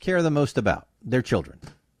parents care the most about? Their children.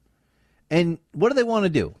 And what do they want to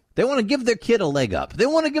do? They want to give their kid a leg up. They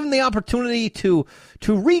want to give them the opportunity to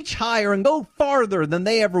reach higher and go farther than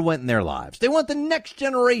they ever went in their lives. They want the next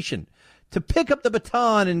generation to pick up the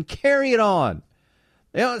baton and carry it on.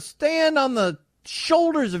 They want to stand on the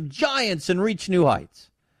shoulders of giants and reach new heights.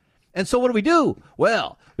 And so what do?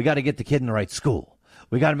 Well, we got to get the kid in the right school.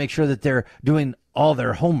 We got to make sure that they're doing all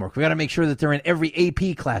their homework. We got to make sure that they're in every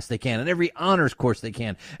AP class they can and every honors course they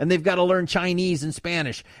can. And they've got to learn Chinese and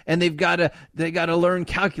Spanish. And they got to learn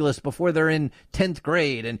calculus before they're in 10th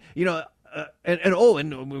grade. And,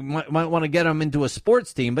 and we might want to get them into a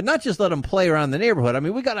sports team, but not just let them play around the neighborhood. I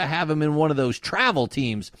mean, we got to have them in one of those travel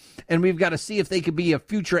teams, and we've got to see if they could be a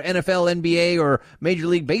future NFL, NBA, or Major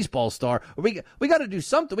League Baseball star. We got to do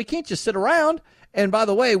something. We can't just sit around. And by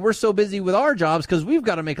the way, we're so busy with our jobs because we've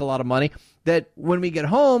got to make a lot of money that when we get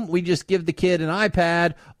home, we just give the kid an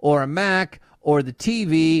iPad or a Mac or the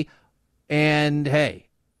TV, and hey,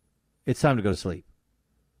 it's time to go to sleep.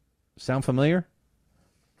 Sound familiar?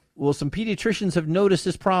 Well, some pediatricians have noticed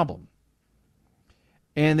this problem.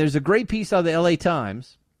 And there's a great piece out of the LA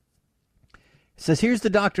Times. It says, here's the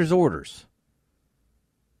doctor's orders.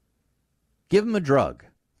 Give him a drug.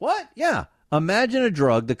 What? Yeah. Imagine a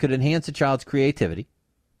drug that could enhance a child's creativity,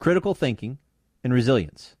 critical thinking, and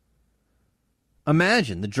resilience.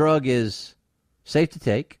 Imagine the drug is safe to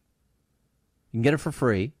take. You can get it for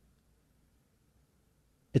free.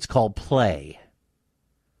 It's called play.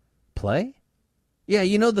 Play? Yeah,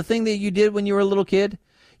 you know the thing that you did when you were a little kid?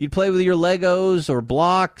 You'd play with your Legos or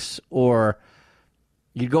blocks, or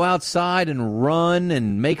you'd go outside and run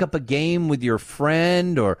and make up a game with your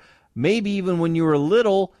friend, or maybe even when you were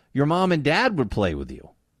little, your mom and dad would play with you.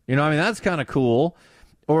 You know, I mean, that's kind of cool.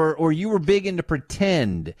 Or you were big into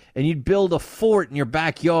pretend, and you'd build a fort in your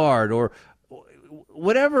backyard, or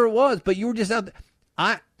whatever it was, but you were just out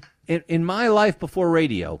there. In my life before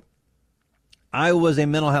radio, I was a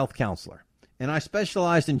mental health counselor, and I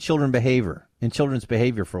specialized in children's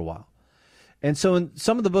behavior for a while. And so in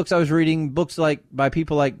some of the books I was reading, books like by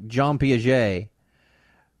people like Jean Piaget,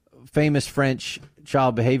 famous French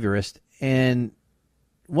child behaviorist, and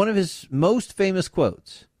one of his most famous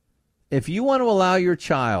quotes, if you want to allow your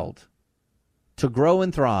child to grow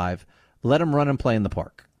and thrive, let him run and play in the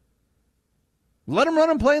park. Let him run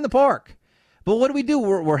and play in the park. But what do?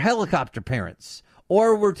 We're helicopter parents,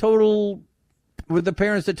 or we're the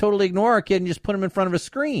parents that totally ignore our kid and just put him in front of a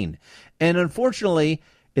screen. And unfortunately,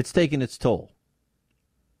 it's taken its toll.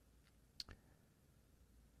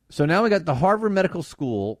 So now we got the Harvard Medical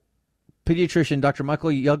School pediatrician, Dr. Michael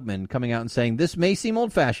Yugman, coming out and saying, this may seem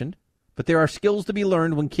old-fashioned, but there are skills to be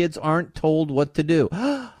learned when kids aren't told what to do.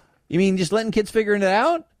 You mean just letting kids figure it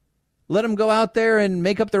out? Let them go out there and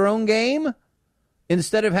make up their own game?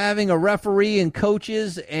 Instead of having a referee and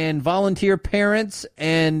coaches and volunteer parents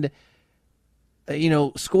and,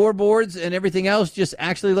 scoreboards and everything else, just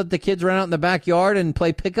actually let the kids run out in the backyard and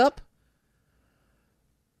play pickup?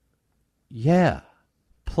 Yeah,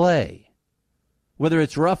 play. Whether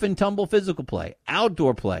it's rough and tumble physical play,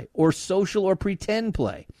 outdoor play, or social or pretend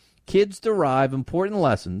play, kids derive important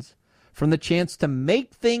lessons from the chance to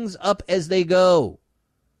make things up as they go.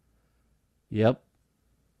 Yep,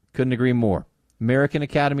 couldn't agree more. American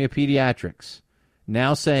Academy of Pediatrics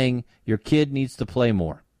now saying your kid needs to play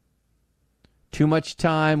more. Too much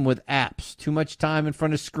time with apps, too much time in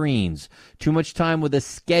front of screens, too much time with a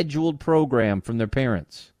scheduled program from their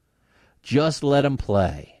parents. Just let them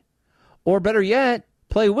play. Or better yet,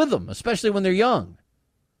 play with them, especially when they're young.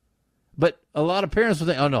 But a lot of parents will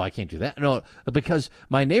think, oh, no, I can't do that. No, because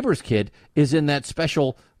my neighbor's kid is in that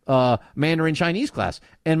special Mandarin Chinese class.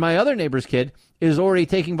 And my other neighbor's kid is already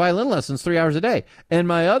taking violin lessons 3 hours a day. And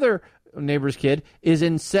my other neighbor's kid is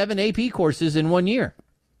in 7 AP courses in 1 year.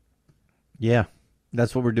 Yeah,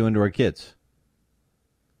 that's what we're doing to our kids.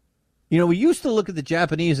 We used to look at the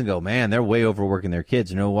Japanese and go, man, they're way overworking their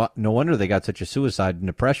kids. No wonder they got such a suicide and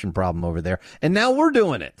depression problem over there. And now we're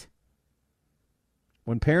doing it.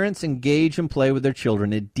 When parents engage and play with their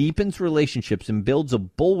children, it deepens relationships and builds a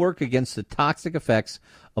bulwark against the toxic effects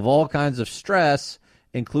of all kinds of stress,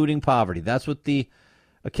 including poverty. That's what the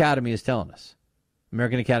Academy is telling us.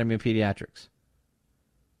 American Academy of Pediatrics.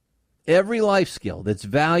 Every life skill that's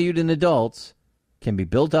valued in adults can be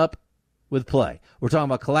built up with play. We're talking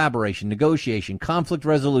about collaboration, negotiation, conflict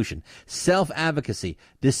resolution, self-advocacy,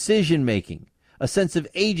 decision-making, a sense of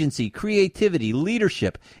agency, creativity,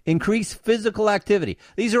 leadership, increased physical activity.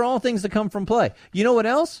 These are all things that come from play. You know what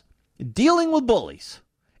else? Dealing with bullies.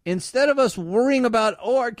 Instead of us worrying about,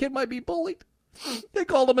 our kid might be bullied, they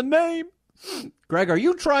called him a name. Greg, are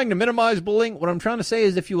you trying to minimize bullying? What I'm trying to say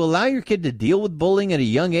is if you allow your kid to deal with bullying at a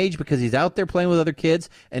young age because he's out there playing with other kids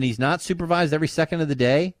and he's not supervised every second of the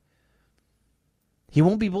day, he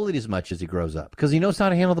won't be bullied as much as he grows up because he knows how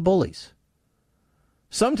to handle the bullies.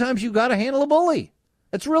 Sometimes you got to handle a bully.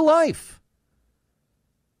 It's real life.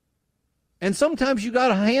 And sometimes you got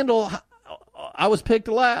to handle, I was picked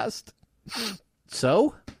last.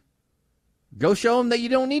 So, go show him that you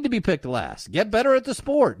don't need to be picked last. Get better at the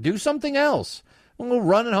sport. Do something else. We'll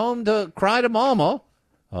run it home to cry to mama.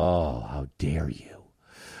 Oh, how dare you.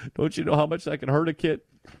 Don't you know how much that can hurt a kid?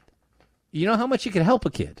 You know how much you can help a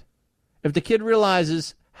kid if the kid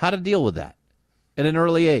realizes how to deal with that at an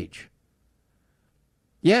early age.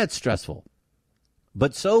 Yeah, it's stressful.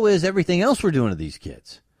 But so is everything else we're doing to these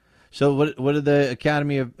kids. So what did the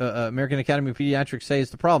American Academy of Pediatrics say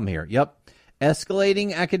is the problem here? Yep.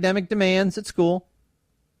 Escalating academic demands at school,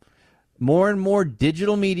 more and more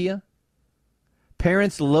digital media,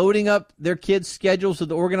 parents loading up their kids' schedules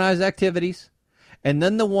with organized activities, and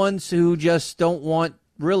then the ones who just don't want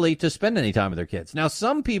really to spend any time with their kids. Now,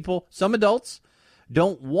 some people, some adults,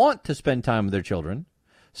 don't want to spend time with their children.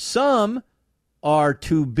 Some are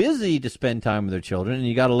too busy to spend time with their children, and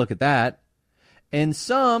you got to look at that. And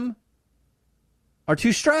some are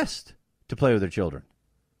too stressed to play with their children.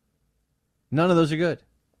 None of those are good.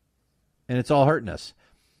 And it's all hurting us.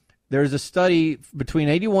 There's a study between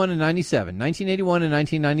 81 and 97, 1981 and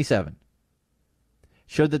 1997,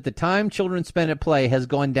 showed that the time children spend at play has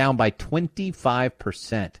gone down by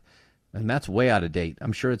 25%. And that's way out of date.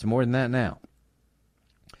 I'm sure it's more than that now.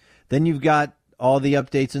 Then you've got all the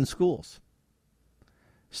updates in schools.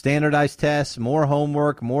 Standardized tests, more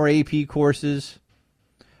homework, more AP courses.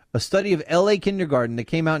 A study of LA kindergarten that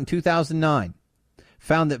came out in 2009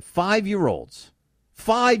 found that 5-year-olds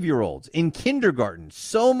in kindergarten,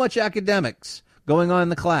 so much academics going on in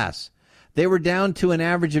the class, they were down to an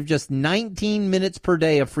average of just 19 minutes per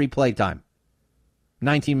day of free playtime.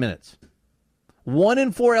 19 minutes. 1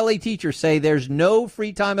 in 4 LA teachers say there's no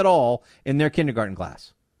free time at all in their kindergarten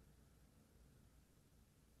class.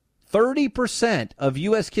 30% of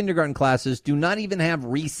U.S. kindergarten classes do not even have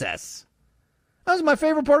recess. That was my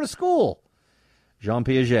favorite part of school. Jean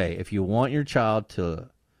Piaget, if you want your child to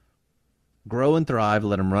grow and thrive,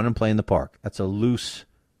 let him run and play in the park. That's a loose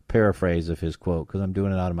paraphrase of his quote because I'm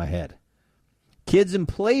doing it out of my head. Kids in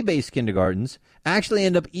play-based kindergartens actually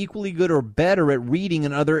end up equally good or better at reading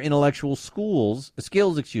and other intellectual skills,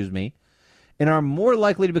 and are more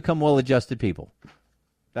likely to become well-adjusted people.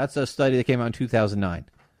 That's a study that came out in 2009.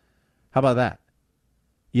 How about that?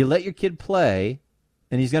 You let your kid play,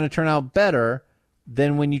 and he's going to turn out better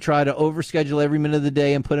than when you try to overschedule every minute of the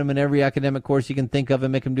day and put him in every academic course you can think of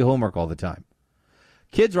and make him do homework all the time.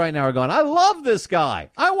 Kids right now are going, I love this guy.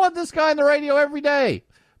 I want this guy on the radio every day.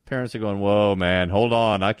 Parents are going, whoa, man, hold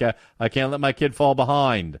on. I can't let my kid fall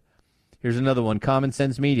behind. Here's another one, Common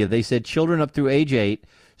Sense Media. They said children up through age 8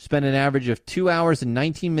 spend an average of 2 hours and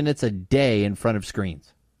 19 minutes a day in front of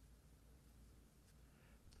screens.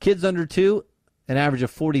 Kids under 2, an average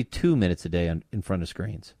of 42 minutes a day in front of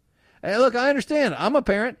screens. And look, I understand. I'm a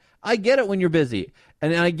parent. I get it when you're busy.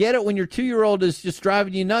 And I get it when your 2-year-old is just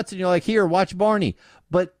driving you nuts and you're like, here, watch Barney.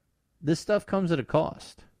 But this stuff comes at a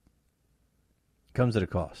cost. Comes at a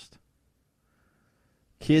cost.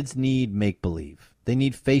 Kids need make-believe. They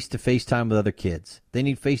need face-to-face time with other kids. They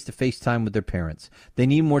need face-to-face time with their parents. They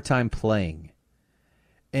need more time playing.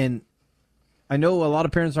 And I know a lot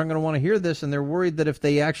of parents aren't going to want to hear this, and they're worried that if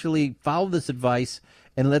they actually follow this advice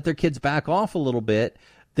and let their kids back off a little bit,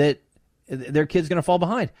 that their kid's going to fall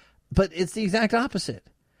behind. But it's the exact opposite.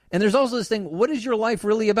 And there's also this thing, what is your life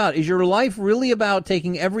really about? Is your life really about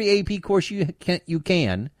taking every AP course you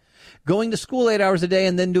can, going to school 8 hours a day,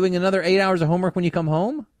 and then doing another 8 hours of homework when you come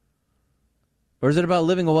home? Or is it about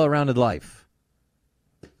living a well-rounded life?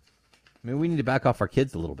 I mean, we need to back off our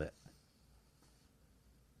kids a little bit.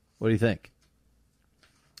 What do you think?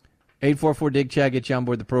 844-DIG-CHAD, get you on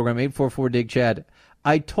board the program. 844-DIG-CHAD.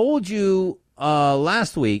 I told you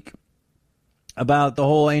last week about the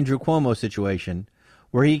whole Andrew Cuomo situation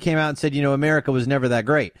where he came out and said, America was never that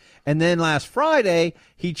great. And then last Friday,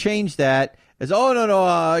 he changed that as, I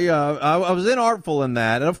was inartful in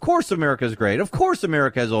that. And of course America's great. Of course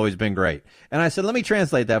America has always been great. And I said, let me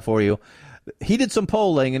translate that for you. he did some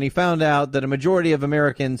polling and he found out that a majority of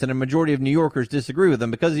Americans and a majority of New Yorkers disagree with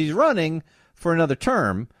him because he's running for another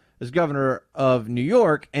term as governor of New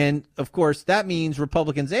York. And, of course, that means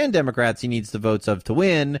Republicans and Democrats he needs the votes of to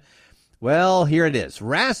win. Well, here it is.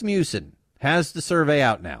 Rasmussen has the survey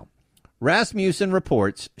out now. Rasmussen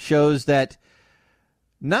reports shows that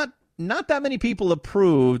not that many people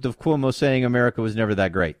approved of Cuomo saying America was never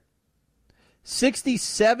that great.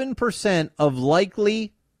 67% of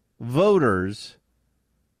likely voters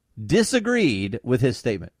disagreed with his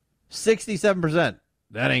statement. 67%.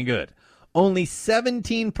 That ain't good. Only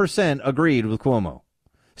 17% agreed with Cuomo.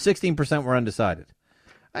 16% were undecided.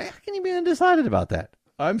 How can you be undecided about that?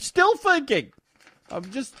 I'm still thinking.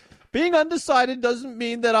 I'm just being undecided doesn't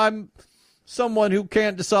mean that I'm someone who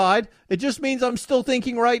can't decide. It just means I'm still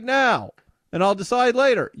thinking right now, and I'll decide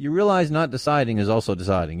later. You realize not deciding is also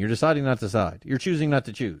deciding. You're deciding not to decide. You're choosing not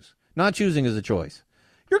to choose. Not choosing is a choice.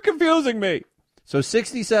 You're confusing me. So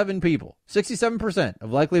 67%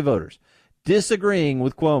 of likely voters disagreeing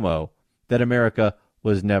with Cuomo that America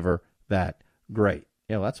was never that great.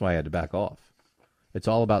 Yeah, well, that's why I had to back off. It's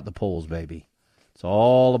all about the polls, baby. It's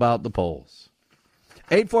all about the polls.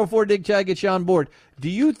 844-DIG-CHAD gets you on board. Do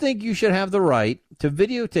you think you should have the right to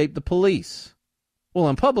videotape the police? Well,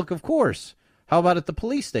 in public, of course. How about at the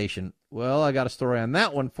police station? Well, I got a story on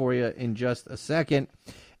that one for you in just a second.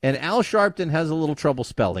 And Al Sharpton has a little trouble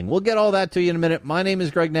spelling. We'll get all that to you in a minute. My name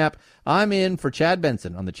is Greg Knapp. I'm in for Chad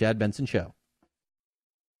Benson on The Chad Benson Show.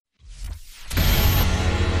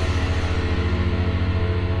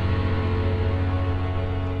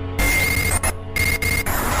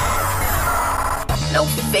 No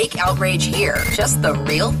fake outrage here, just the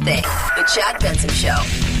real thing. The Chad Benson Show.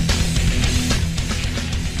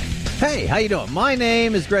 Hey, how you doing? My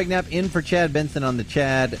name is Greg Knapp, in for Chad Benson on the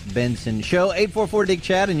Chad Benson Show.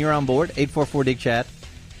 844-DIG-CHAD, and you're on board. 844-DIG-CHAD.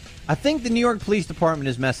 I think the New York Police Department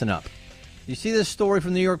is messing up. You see this story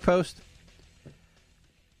from the New York Post?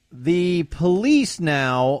 The police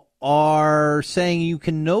now are saying you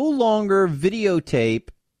can no longer videotape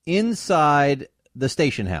inside the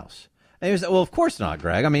station house. And you say, well, of course not,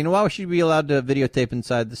 Greg. I mean, why should you be allowed to videotape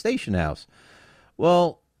inside the station house?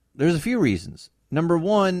 Well, there's a few reasons. Number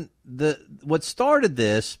one, what started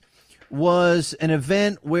this was an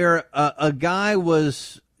event where a guy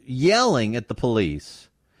was yelling at the police.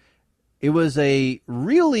 It was a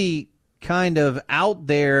really kind of out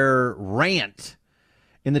there rant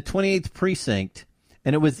in the 28th precinct,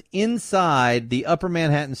 and it was inside the Upper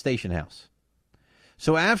Manhattan Station House.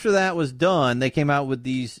 So after that was done, they came out with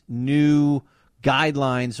these new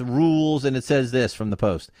guidelines, rules, and it says this from the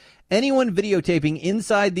Post. Anyone videotaping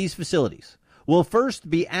inside these facilities will first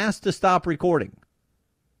be asked to stop recording,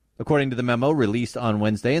 according to the memo released on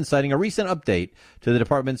Wednesday and citing a recent update to the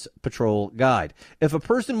department's patrol guide. If a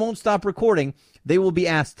person won't stop recording, they will be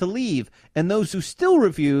asked to leave, and those who still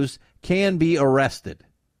refuse can be arrested.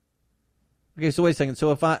 Okay, so wait a second.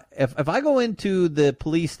 So if I go into the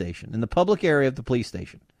police station, in the public area of the police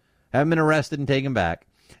station, haven't been arrested and taken back,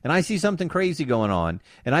 and I see something crazy going on,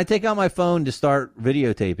 and I take out my phone to start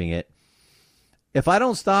videotaping it, if I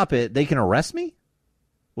don't stop it, they can arrest me?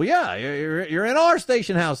 Well, yeah, you're in our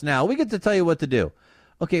station house now. We get to tell you what to do.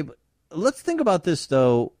 Okay, but let's think about this,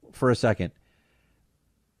 though, for a second.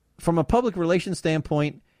 From a public relations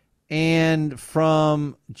standpoint and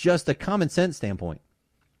from just a common sense standpoint,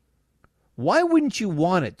 why wouldn't you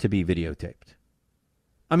want it to be videotaped?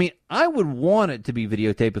 I mean, I would want it to be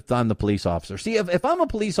videotaped if I'm the police officer. See, if I'm a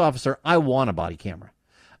police officer, I want a body camera.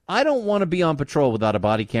 I don't want to be on patrol without a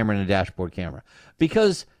body camera and a dashboard camera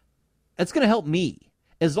because that's going to help me.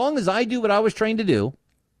 As long as I do what I was trained to do,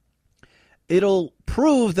 it'll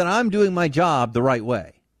prove that I'm doing my job the right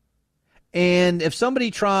way. And if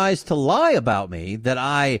somebody tries to lie about me, that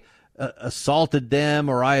I assaulted them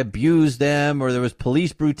or I abused them or there was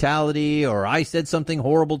police brutality or I said something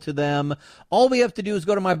horrible to them, all we have to do is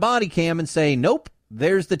go to my body cam and say, nope,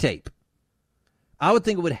 there's the tape. I would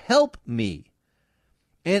think it would help me.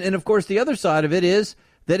 And of course, the other side of it is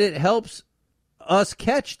that it helps us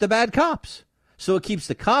catch the bad cops. So it keeps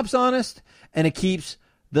the cops honest and it keeps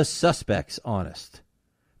the suspects honest.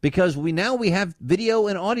 Because we have video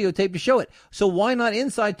and audio tape to show it. So why not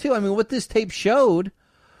inside too? I mean, what this tape showed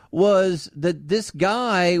was that this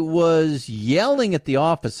guy was yelling at the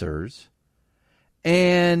officers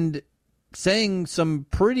and saying some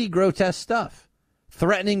pretty grotesque stuff,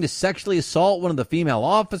 threatening to sexually assault one of the female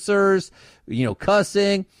officers,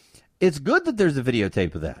 cussing. It's good that there's a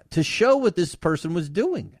videotape of that to show what this person was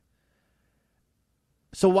doing.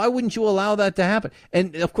 So why wouldn't you allow that to happen?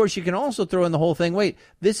 And of course, you can also throw in the whole thing. Wait,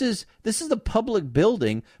 this is the public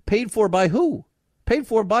building paid for by who? Paid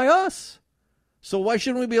for by us. So why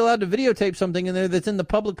shouldn't we be allowed to videotape something in there that's in the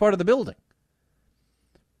public part of the building?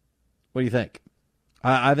 What do you think?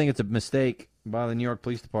 I think it's a mistake by the New York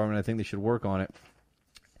Police Department. I think they should work on it.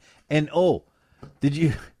 And, Al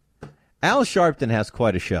Sharpton has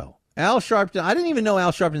quite a show. Al Sharpton, I didn't even know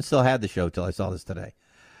Al Sharpton still had the show till I saw this today.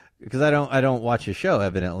 Because I don't watch his show,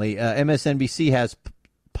 evidently. MSNBC has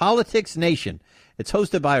Politics Nation. It's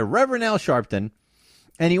hosted by Reverend Al Sharpton.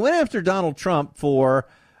 And he went after Donald Trump for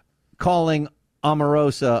calling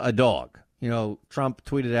Omarosa a dog. You know, Trump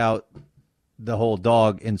tweeted out the whole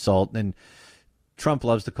dog insult, and Trump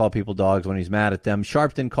loves to call people dogs when he's mad at them.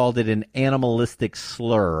 Sharpton called it an animalistic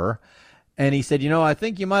slur. And he said, I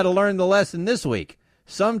think you might have learned the lesson this week.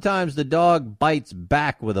 Sometimes the dog bites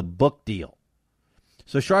back with a book deal.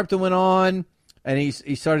 So Sharpton went on, and he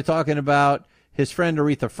started talking about his friend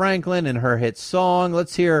Aretha Franklin and her hit song.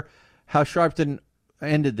 Let's hear how Sharpton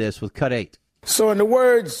ended this with cut 8. So in the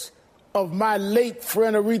words of my late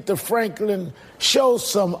friend Aretha Franklin, show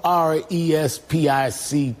some RESPICT.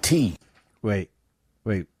 Wait.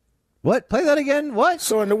 What? Play that again? What?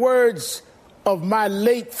 So in the words of my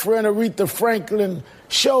late friend Aretha Franklin,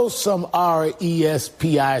 show some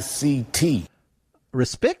RESPICT.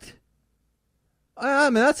 Respect? I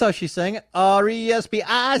mean, that's how she's saying it.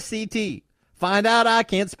 RESPICT. Find out I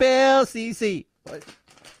can't spell CC.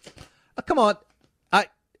 Come on.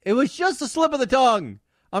 It was just a slip of the tongue.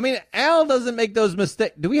 I mean, Al doesn't make those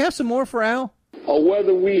mistakes. Do we have some more for Al? Or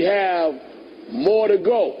whether we have more to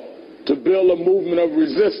go to build a movement of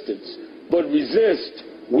resistance. But resist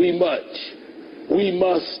we much. We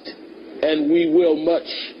must and we will much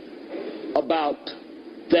about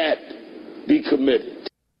that be committed.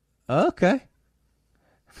 Okay.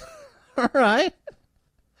 All right.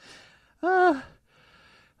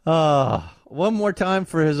 One more time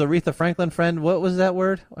for his Aretha Franklin friend. What was that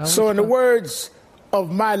word? So in the words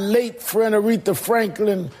of my late friend Aretha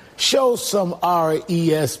Franklin, show some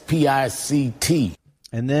RESPICT.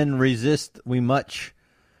 And then resist we much.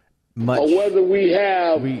 Or whether we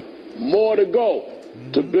have more to go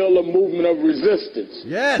to build a movement of resistance.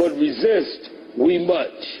 Yes. But resist we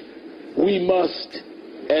much. We must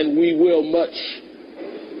and we will much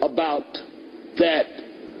about that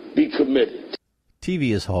be committed.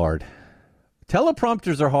 TV is hard.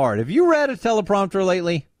 Teleprompters are hard. Have you read a teleprompter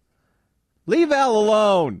lately? Leave Al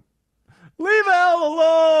alone. Leave Al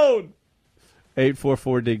alone.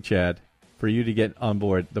 844-DIG-CHAD for you to get on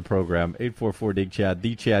board the program. 844-DIG-CHAD,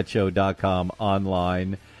 thechadshow.com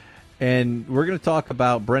online. And we're going to talk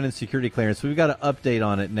about Brennan's security clearance. We've got an update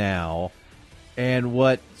on it now. And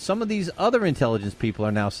what some of these other intelligence people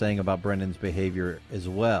are now saying about Brennan's behavior as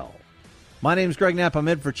well. My name's Greg Knapp. I'm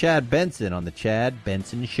in for Chad Benson on the Chad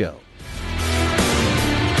Benson Show.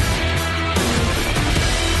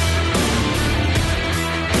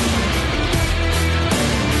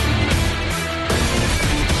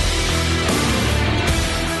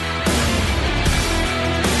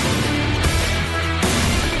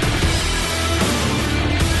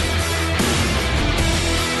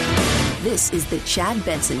 This is the Chad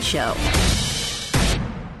Benson Show.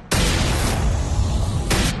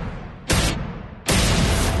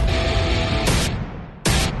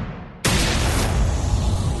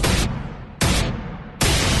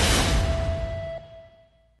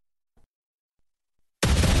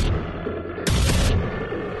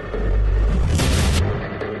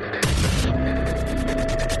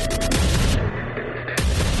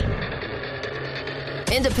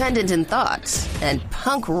 Independent in thoughts and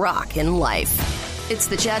punk rock in life. It's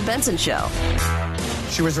the Chad Benson Show.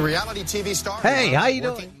 She was a reality TV star. Hey, how you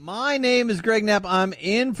doing? My name is Greg Knapp. I'm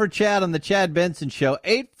in for Chad on the Chad Benson Show.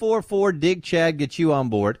 844-DIG-CHAD gets you on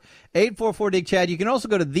board. 844-DIG-CHAD. You can also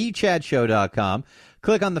go to thechadshow.com.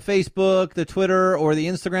 Click on the Facebook, the Twitter, or the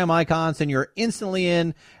Instagram icons, and you're instantly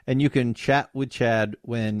in, and you can chat with Chad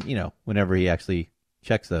whenever he actually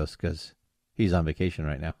checks those, because he's on vacation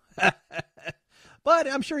right now. But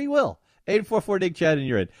I'm sure he will. 844-DIG-CHAD, and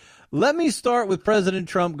you're in. Let me start with President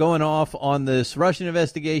Trump going off on this Russian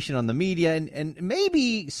investigation on the media and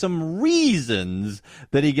maybe some reasons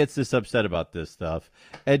that he gets this upset about this stuff.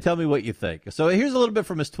 And tell me what you think. So here's a little bit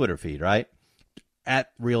from his Twitter feed, right?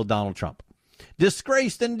 At Real Donald Trump.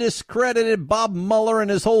 Disgraced and discredited Bob Mueller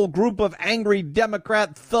and his whole group of angry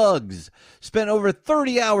Democrat thugs spent over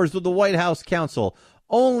 30 hours with the White House counsel,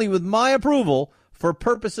 only with my approval for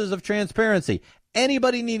purposes of transparency.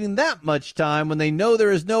 Anybody needing that much time when they know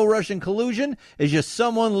there is no Russian collusion is just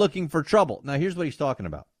someone looking for trouble. Now, here's what he's talking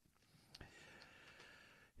about.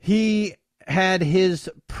 He had his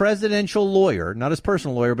presidential lawyer, not his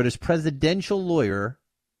personal lawyer, but his presidential lawyer,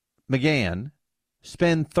 McGahn,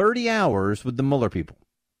 spend 30 hours with the Mueller people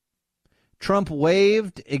Trump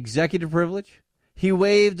waived executive privilege. He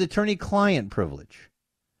waived attorney-client privilege.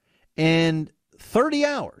 And 30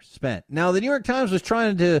 hours spent. Now, the New York Times was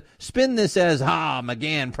trying to spin this as,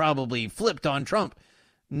 McGahn probably flipped on Trump.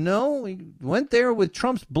 No, he went there with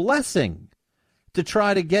Trump's blessing to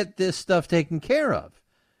try to get this stuff taken care of.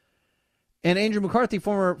 And Andrew McCarthy,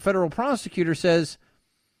 former federal prosecutor, says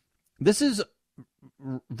this is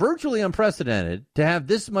virtually unprecedented to have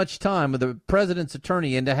this much time with the president's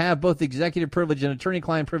attorney and to have both executive privilege and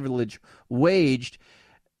attorney-client privilege waged.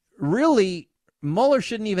 Really, Mueller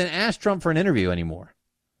shouldn't even ask Trump for an interview anymore.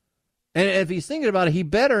 And if he's thinking about it, he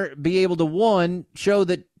better be able to, one, show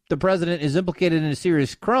that the president is implicated in a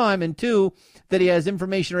serious crime, and two, that he has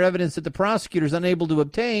information or evidence that the prosecutor is unable to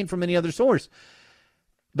obtain from any other source.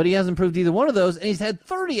 But he hasn't proved either one of those, and he's had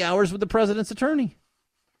 30 hours with the president's attorney.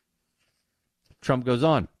 Trump goes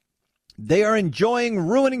on. They are enjoying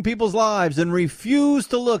ruining people's lives and refuse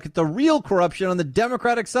to look at the real corruption on the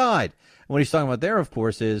Democratic side. And what he's talking about there, of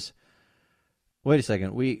course, is, wait a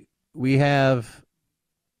second, we have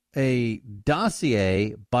a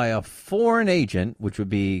dossier by a foreign agent, which would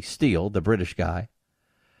be Steele, the British guy,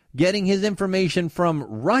 getting his information from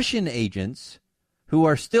Russian agents who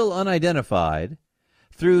are still unidentified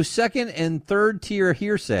through second and third tier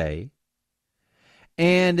hearsay,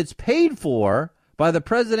 and it's paid for by the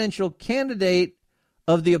presidential candidate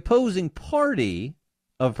of the opposing party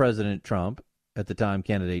of President Trump, at the time,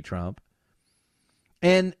 candidate Trump,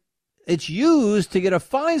 and it's used to get a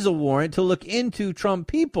FISA warrant to look into Trump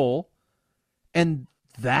people, and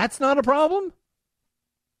that's not a problem?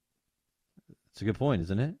 It's a good point,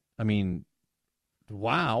 isn't it? I mean,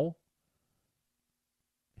 wow.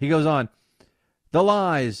 He goes on. The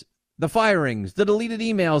lies, the firings, the deleted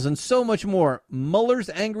emails, and so much more. Mueller's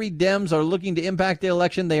angry Dems are looking to impact the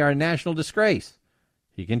election. They are a national disgrace.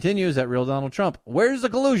 He continues, at Real Donald Trump. Where's the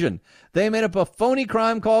collusion? They made up a phony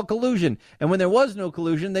crime called collusion. And when there was no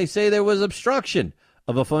collusion, they say there was obstruction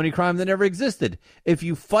of a phony crime that never existed. If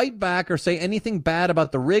you fight back or say anything bad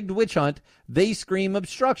about the rigged witch hunt, they scream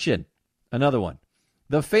obstruction. Another one.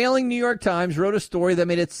 The failing New York Times wrote a story that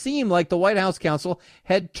made it seem like the White House counsel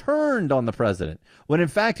had turned on the president, when in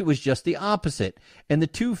fact it was just the opposite. And the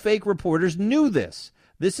two fake reporters knew this.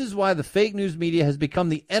 This is why the fake news media has become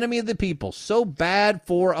the enemy of the people. So bad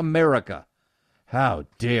for America. How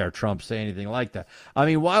dare Trump say anything like that? I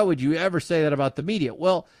mean, why would you ever say that about the media?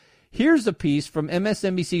 Well, here's a piece from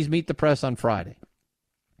MSNBC's Meet the Press on Friday.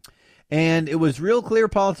 And it was Real Clear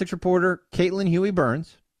politics reporter Caitlin Huey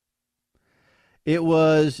Burns. It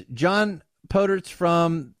was John Potter's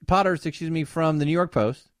from the New York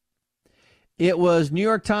Post. It was New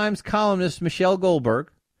York Times columnist Michelle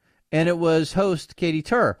Goldberg. And it was host Katie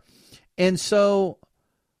Tur. And so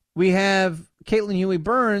we have Caitlin Huey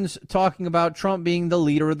Burns talking about Trump being the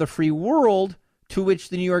leader of the free world, to which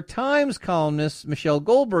the New York Times columnist Michelle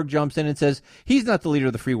Goldberg jumps in and says, he's not the leader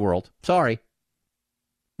of the free world. Sorry.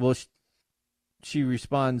 Well, she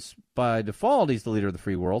responds by default, he's the leader of the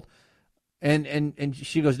free world. And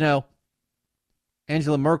she goes, no,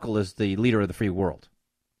 Angela Merkel is the leader of the free world.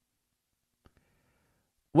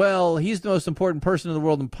 Well, he's the most important person in the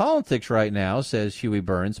world in politics right now, says Huey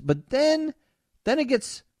Burns. But then it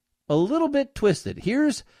gets a little bit twisted.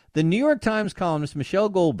 Here's the New York Times columnist Michelle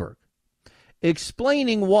Goldberg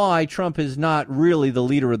explaining why Trump is not really the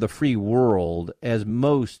leader of the free world, as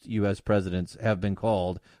most U.S. presidents have been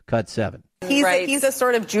called, cut 7. He's a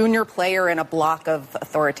sort of junior player in a block of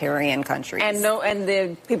authoritarian countries. And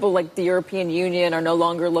the people like the European Union are no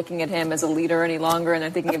longer looking at him as a leader any longer, and they're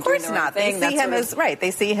thinking of doing their own thing. They see him as They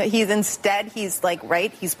see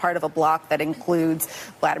he's part of a bloc that includes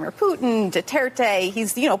Vladimir Putin, Duterte.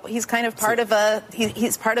 He's kind of part of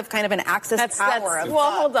an axis power.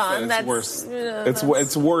 Hold on. That's worse.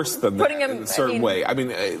 It's worse than that in a certain way. I mean,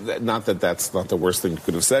 not that that's not the worst thing you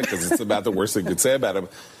could have said, because it's about the worst thing you could say about him.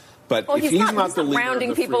 But if he's not the leader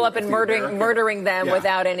rounding people up and murdering them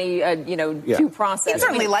without any, due process. He'd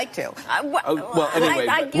certainly like to.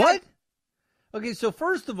 Anyway. What? Okay, so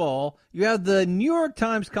first of all, you have the New York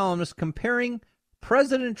Times columnist comparing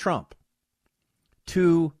President Trump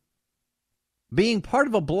to being part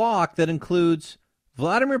of a bloc that includes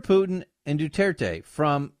Vladimir Putin and Duterte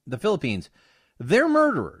from the Philippines. They're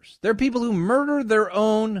murderers. They're people who murder their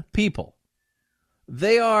own people.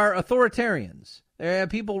 They are authoritarians. There are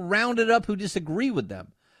people rounded up who disagree with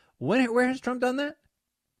them. Where has Trump done that?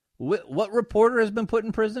 What reporter has been put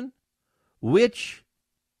in prison? Which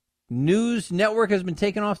news network has been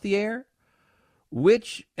taken off the air?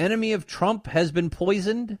 Which enemy of Trump has been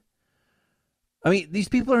poisoned? I mean, these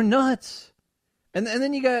people are nuts. And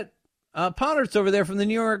then you got Potter's over there from the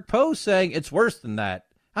New York Post saying it's worse than that.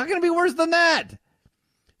 How can it be worse than that?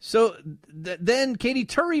 So then Katie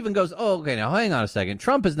Tur even goes, oh, okay, now hang on a second.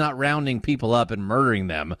 Trump is not rounding people up and murdering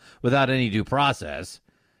them without any due process,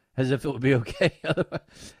 as if it would be okay.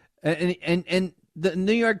 and the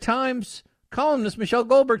New York Times columnist Michelle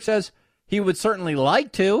Goldberg says he would certainly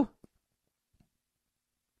like to.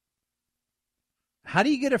 How do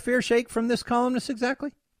you get a fair shake from this columnist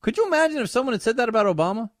exactly? Could you imagine if someone had said that about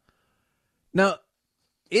Obama? Now,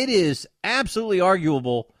 it is absolutely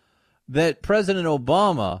arguable that President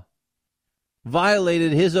Obama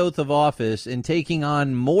violated his oath of office in taking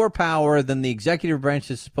on more power than the executive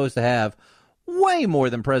branch is supposed to have, way more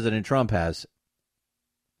than President Trump has.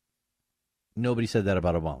 Nobody said that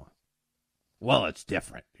about Obama. Well, it's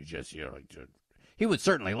different. He would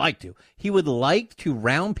certainly like to. He would like to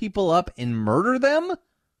round people up and murder them?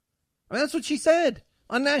 I mean, that's what she said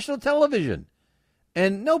on national television.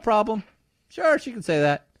 And no problem. Sure, she can say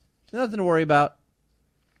that. Nothing to worry about.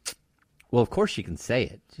 Well, of course she can say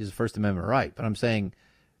it. She's a First Amendment right. But I'm saying,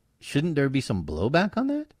 shouldn't there be some blowback on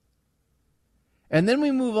that? And then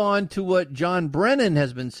we move on to what John Brennan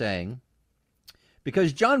has been saying.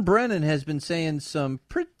 Because John Brennan has been saying some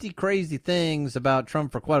pretty crazy things about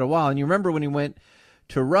Trump for quite a while. And you remember when he went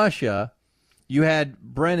to Russia, you had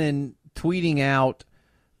Brennan tweeting out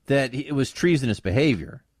that it was treasonous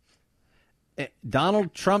behavior.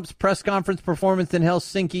 Donald Trump's press conference performance in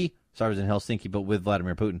Helsinki, sorry, it was in Helsinki, but with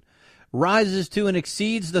Vladimir Putin, rises to and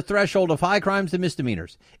exceeds the threshold of high crimes and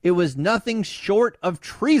misdemeanors. It was nothing short of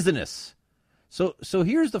treasonous. So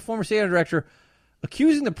here's the former CIA director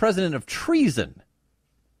accusing the president of treason,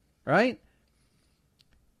 right?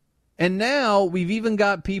 And now we've even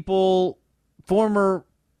got people, former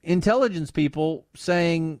intelligence people,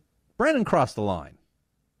 saying Brennan crossed the line.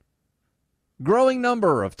 Growing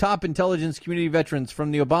number of top intelligence community veterans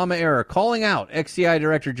from the Obama era calling out ex-CIA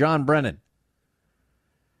Director John Brennan.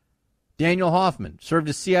 Daniel Hoffman served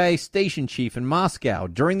as CIA station chief in Moscow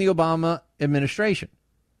during the Obama administration.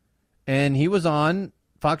 And he was on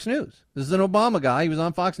Fox News. This is an Obama guy. He was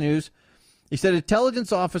on Fox News. He said,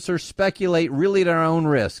 intelligence officers speculate really at our own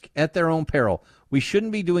risk, at their own peril. We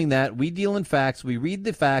shouldn't be doing that. We deal in facts. We read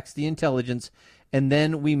the facts, the intelligence, and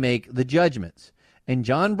then we make the judgments. And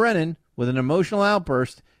John Brennan, with an emotional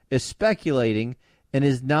outburst, is speculating and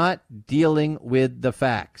is not dealing with the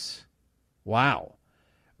facts. Wow.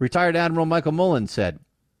 Retired Admiral Michael Mullen said,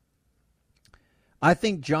 I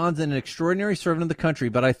think John's an extraordinary servant of the country,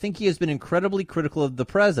 but I think he has been incredibly critical of the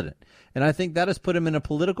president. And I think that has put him in a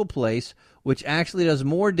political place which actually does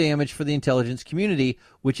more damage for the intelligence community,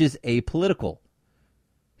 which is apolitical.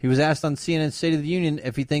 He was asked on CNN's State of the Union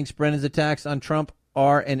if he thinks Brennan's attacks on Trump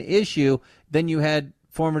are an issue. Then you had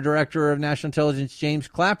former director of national intelligence James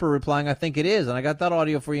Clapper replying, I think it is. And I got that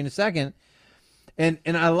audio for you in a second. And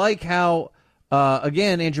I like how,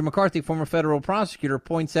 again, Andrew McCarthy, former federal prosecutor,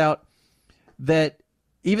 points out that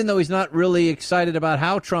even though he's not really excited about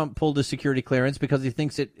how Trump pulled his security clearance because he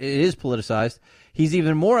thinks it is politicized, he's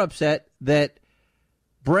even more upset that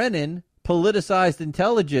Brennan politicized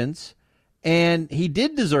intelligence and he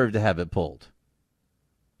did deserve to have it pulled.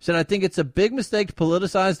 He said, I think it's a big mistake to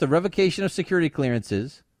politicize the revocation of security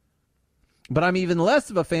clearances, but I'm even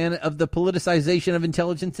less of a fan of the politicization of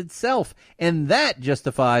intelligence itself, and that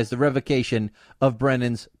justifies the revocation of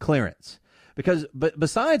Brennan's clearance. Because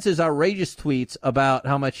besides his outrageous tweets about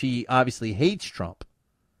how much he obviously hates Trump,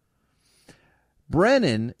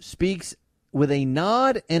 Brennan speaks with a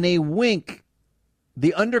nod and a wink,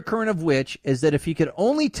 the undercurrent of which is that if he could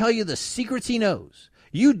only tell you the secrets he knows,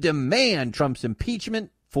 you demand Trump's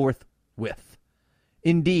impeachment forthwith.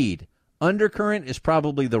 Indeed, undercurrent is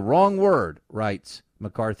probably the wrong word, writes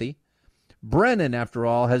McCarthy. Brennan, after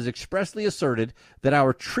all, has expressly asserted that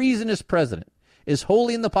our treasonous president is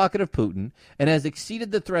wholly in the pocket of Putin and has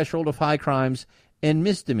exceeded the threshold of high crimes and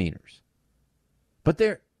misdemeanors. But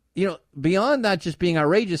there, beyond that just being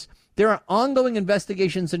outrageous, there are ongoing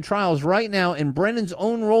investigations and trials right now, and Brennan's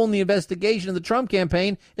own role in the investigation of the Trump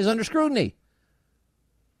campaign is under scrutiny.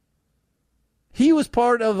 He was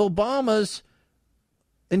part of Obama's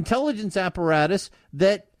intelligence apparatus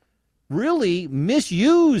that really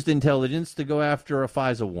misused intelligence to go after a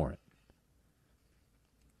FISA warrant.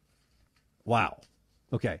 Wow.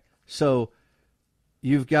 Okay. So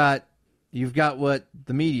you've got what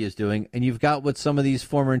the media is doing, and you've got what some of these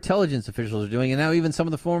former intelligence officials are doing, and now even some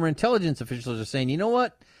of the former intelligence officials are saying, you know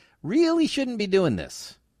what? Really shouldn't be doing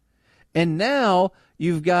this. And now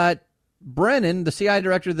you've got Brennan, the CIA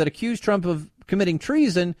director that accused Trump of committing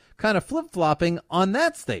treason, kind of flip-flopping on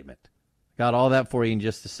that statement. Got all that for you in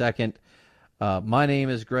just a second. My name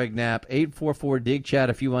is Greg Knapp.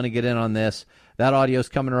 844-DIG-CHAT if you want to get in on this. That audio's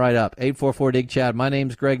coming right up. 844-DIG-CHAT. My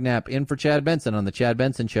name's Greg Knapp, in for Chad Benson on The Chad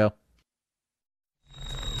Benson Show.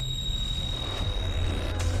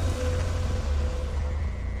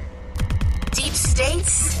 Deep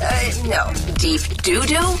states? No. Deep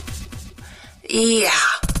doo-doo? Yeah.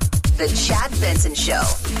 The Chad Benson Show.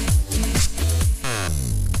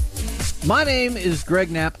 My name is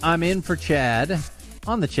Greg Knapp. I'm in for Chad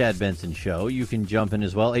on The Chad Benson Show. You can jump in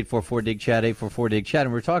as well. 844-DIG-CHAT, 844-DIG-CHAT.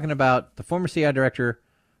 And we're talking about the former CIA director,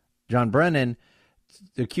 John Brennan,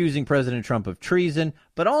 accusing President Trump of treason,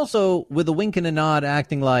 but also with a wink and a nod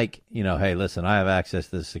acting like, hey, listen, I have access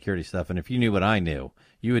to this security stuff. And if you knew what I knew,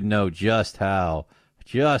 you would know just how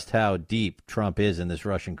deep Trump is in this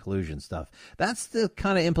Russian collusion stuff. That's the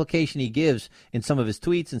kind of implication he gives in some of his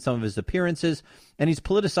tweets and some of his appearances. And he's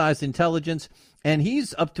politicized intelligence, and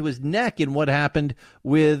he's up to his neck in what happened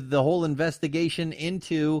with the whole investigation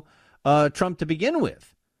into Trump to begin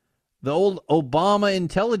with. The old Obama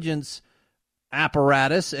intelligence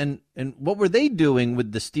apparatus, and what were they doing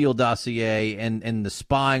with the Steele dossier and the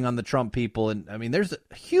spying on the Trump people? And I mean, there's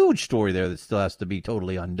a huge story there that still has to be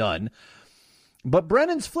totally undone. But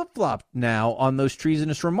Brennan's flip-flopped now on those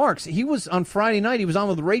treasonous remarks. He was on Friday night, he was on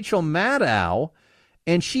with Rachel Maddow,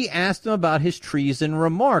 and she asked him about his treason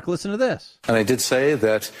remark. Listen to this. And I did say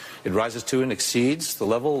that it rises to and exceeds the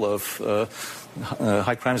level of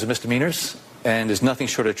high crimes and misdemeanors and is nothing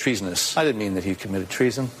short of treasonous. I didn't mean that he committed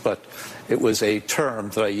treason, but it was a term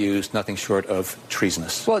that I used, nothing short of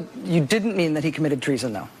treasonous. Well, you didn't mean that he committed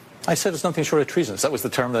treason, though. I said it's nothing short of treasonous. That was the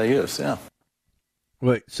term that I used, yeah.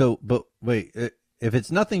 Wait, if it's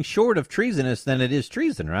nothing short of treasonous, then it is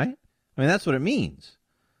treason, right? I mean, that's what it means.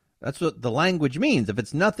 That's what the language means. If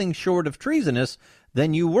it's nothing short of treasonous,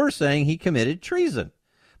 then you were saying he committed treason.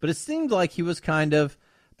 But it seemed like he was kind of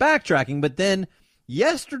backtracking. But then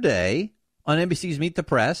yesterday on NBC's Meet the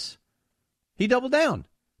Press, he doubled down.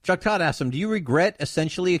 Chuck Todd asked him, do you regret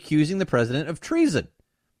essentially accusing the president of treason?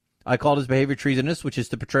 I called his behavior treasonous, which is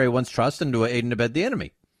to betray one's trust and to aid and abet the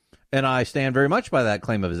enemy. And I stand very much by that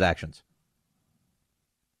claim of his actions.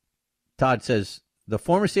 Todd says, the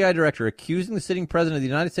former CIA director accusing the sitting president of the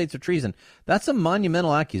United States of treason, that's a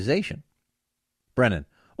monumental accusation. Brennan,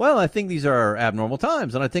 well, I think these are abnormal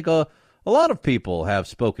times, and I think a lot of people have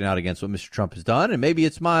spoken out against what Mr. Trump has done, and maybe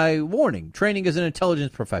it's my warning, training as an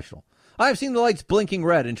intelligence professional. I have seen the lights blinking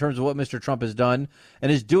red in terms of what Mr. Trump has done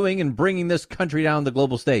and is doing in bringing this country down the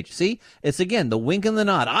global stage. See, it's again the wink and the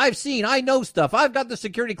nod. I know stuff. I've got the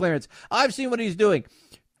security clearance. I've seen what he's doing.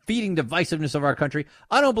 Feeding divisiveness of our country.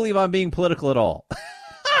 I don't believe I'm being political at all.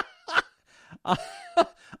 I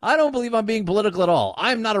don't believe I'm being political at all.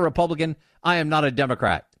 I'm not a Republican. I am not a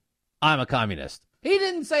Democrat. I'm a communist. He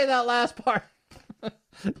didn't say that last part.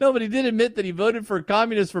 Nobody did admit that he voted for a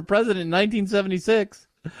communist for president in 1976.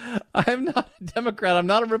 I'm not a Democrat. I'm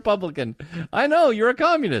not a Republican. I know, you're a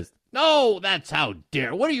communist. No, that's how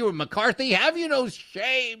dare. What are you, McCarthy? Have you no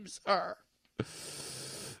shame, sir?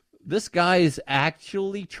 This guy is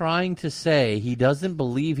actually trying to say he doesn't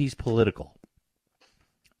believe he's political.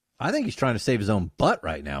 I think he's trying to save his own butt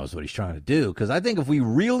right now is what he's trying to do. Because I think if we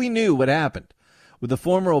really knew what happened with the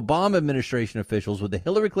former Obama administration officials, with the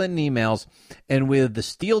Hillary Clinton emails, and with the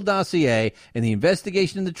Steele dossier, and the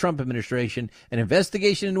investigation in the Trump administration, and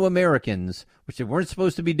investigation into Americans, which they weren't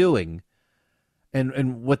supposed to be doing,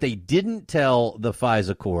 and what they didn't tell the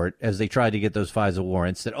FISA court as they tried to get those FISA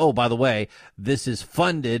warrants, that, oh, by the way, this is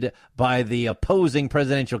funded by the opposing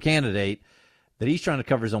presidential candidate, that he's trying to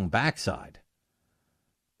cover his own backside.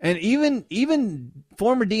 And even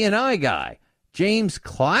former DNI guy, James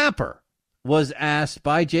Clapper, was asked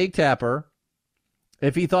by Jake Tapper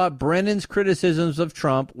if he thought Brennan's criticisms of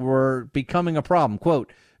Trump were becoming a problem.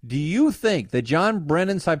 Quote, do you think that John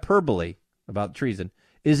Brennan's hyperbole about treason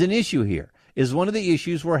is an issue here? Is one of the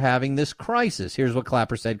issues we're having this crisis? Here's what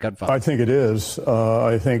Clapper said, cut 5. I think it is.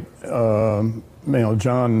 I think,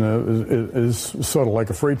 John is sort of like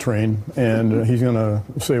a freight train, and he's going to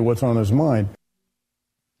say what's on his mind.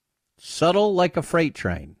 Subtle like a freight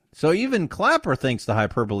train. So even Clapper thinks the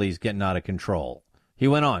hyperbole is getting out of control. He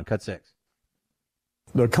went on, cut 6.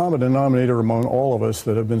 The common denominator among all of us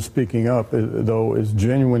that have been speaking up, though, is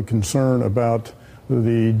genuine concern about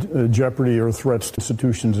the jeopardy or threats to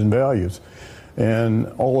institutions and values. And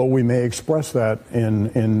although we may express that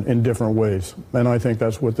in different ways, and I think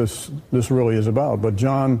that's what this really is about. But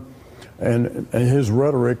John and his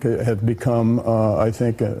rhetoric have become, I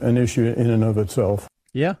think, an issue in and of itself.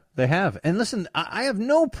 Yeah, they have. And listen, I have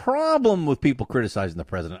no problem with people criticizing the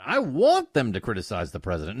president. I want them to criticize the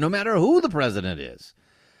president, no matter who the president is.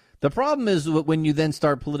 The problem is when you then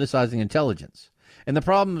start politicizing intelligence. And the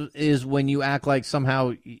problem is when you act like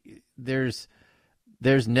somehow there's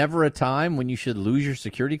never a time when you should lose your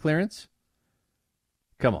security clearance.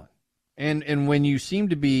 Come on. And when you seem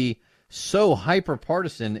to be so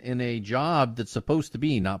hyper-partisan in a job that's supposed to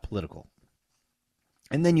be not political.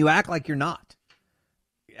 And then you act like you're not.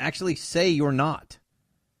 Actually say you're not.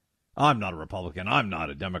 I'm not a Republican. I'm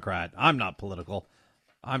not a Democrat. I'm not political.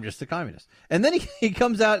 I'm just a communist. And then he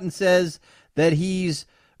comes out and says that he's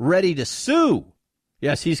ready to sue.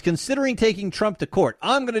 Yes, he's considering taking Trump to court.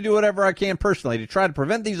 I'm going to do whatever I can personally to try to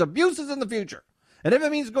prevent these abuses in the future. And if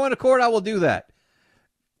it means going to court, I will do that.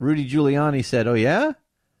 Rudy Giuliani said, oh, yeah?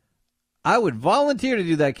 I would volunteer to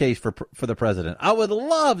do that case for the president. I would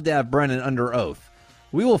love to have Brennan under oath.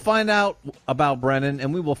 We will find out about Brennan,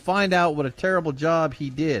 and we will find out what a terrible job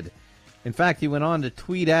he did. In fact, he went on to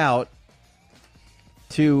tweet out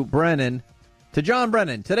to John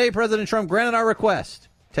Brennan, today President Trump granted our request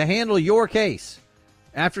to handle your case.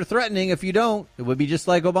 After threatening, if you don't, it would be just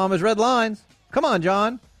like Obama's red lines. Come on,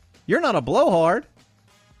 John. You're not a blowhard.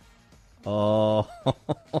 Oh,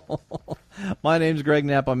 my name's Greg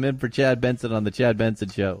Knapp. I'm in for Chad Benson on The Chad Benson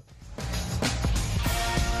Show.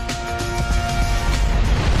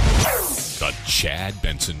 The Chad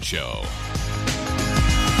Benson Show.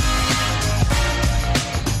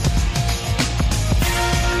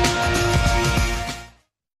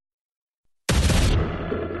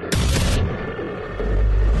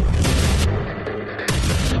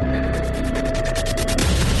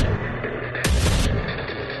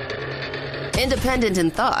 Independent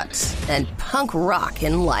in thoughts and punk rock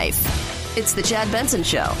in life. It's The Chad Benson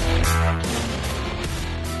Show.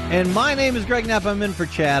 And my name is Greg Knapp. I'm in for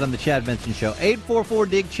Chad on The Chad Benson Show.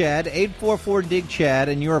 844-DIG-CHAD, 844-DIG-CHAD,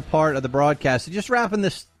 and you're a part of the broadcast. So just wrapping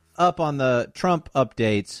this up on the Trump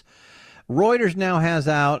updates, Reuters now has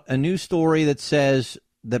out a new story that says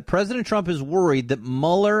that President Trump is worried that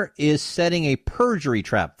Mueller is setting a perjury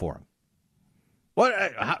trap for him. What?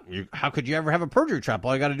 How could you ever have a perjury trap?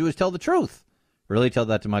 All you got to do is tell the truth. Really tell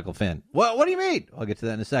that to Michael Flynn. What do you mean? I'll get to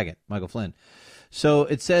that in a second. Michael Flynn. So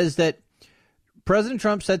it says that President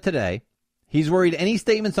Trump said today he's worried any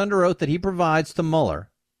statements under oath that he provides to Mueller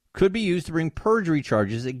could be used to bring perjury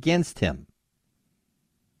charges against him.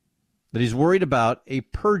 That he's worried about a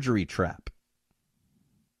perjury trap.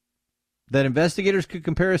 That investigators could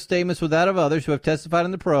compare his statements with that of others who have testified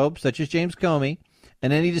in the probe, such as James Comey,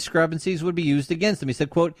 and any discrepancies would be used against him. He said,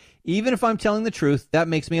 quote, even if I'm telling the truth, that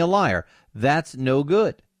makes me a liar. That's no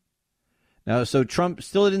good. Now, so Trump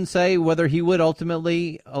still didn't say whether he would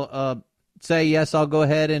ultimately say, yes, I'll go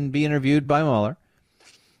ahead and be interviewed by Mueller.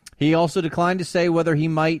 He also declined to say whether he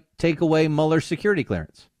might take away Mueller's security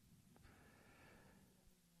clearance.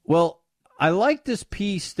 Well, I like this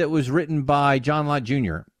piece that was written by John Lott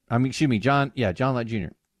Jr. John Lott Jr.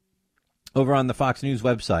 over on the Fox News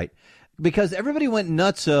website. Because everybody went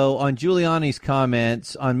nutso on Giuliani's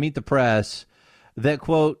comments on Meet the Press that,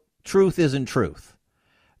 quote, truth isn't truth.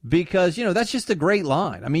 Because, that's just a great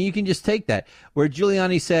line. I mean, you can just take that. Where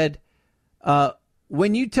Giuliani said,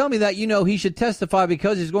 when you tell me that, he should testify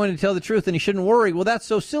because he's going to tell the truth and he shouldn't worry. Well, that's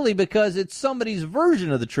so silly because it's somebody's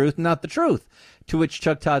version of the truth, not the truth. To which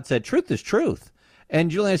Chuck Todd said, truth is truth.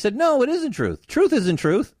 And Giuliani said, no, it isn't truth. Truth isn't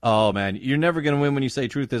truth. Oh, man, you're never going to win when you say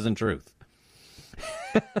truth isn't truth.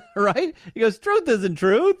 Right? He goes, truth isn't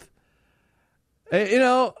truth.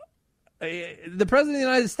 The president of the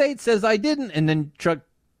United States says I didn't. And then Chuck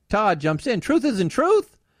Todd jumps in. Truth isn't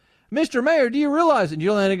truth? Mr. Mayor, do you realize? And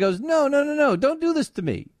Giuliani goes, no. Don't do this to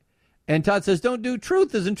me. And Todd says, don't do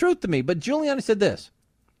truth isn't truth to me. But Giuliani said this.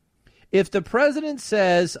 If the president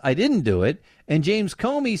says I didn't do it and James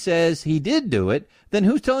Comey says he did do it, then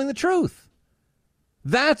who's telling the truth?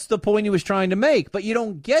 That's the point he was trying to make. But you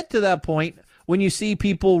don't get to that point when you see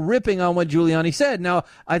people ripping on what Giuliani said. Now,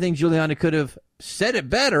 I think Giuliani could have said it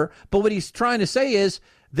better, but what he's trying to say is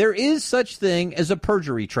there is such thing as a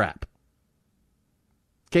perjury trap.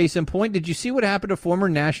 Case in point, did you see what happened to former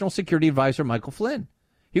National Security Advisor Michael Flynn?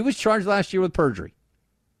 He was charged last year with perjury.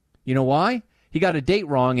 You know why? He got a date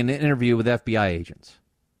wrong in an interview with FBI agents.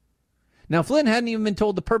 Now, Flynn hadn't even been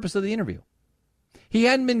told the purpose of the interview. He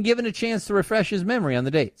hadn't been given a chance to refresh his memory on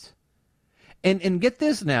the dates. And get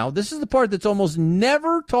this now, this is the part that's almost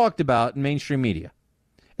never talked about in mainstream media.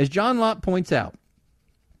 As John Lott points out,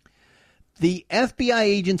 the FBI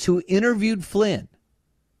agents who interviewed Flynn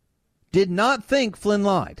did not think Flynn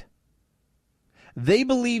lied. They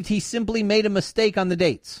believed he simply made a mistake on the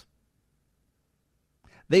dates.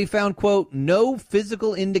 They found, quote, no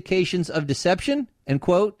physical indications of deception, and,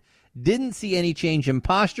 quote, didn't see any change in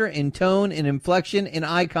posture, in tone, in inflection, in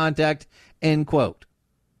eye contact, end quote.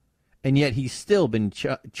 and yet he's still been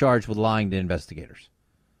charged with lying to investigators.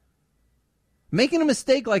 Making a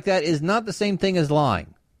mistake like that is not the same thing as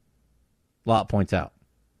lying, Lott points out.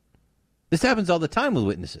 This happens all the time with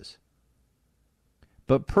witnesses.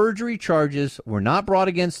 But perjury charges were not brought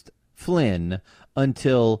against Flynn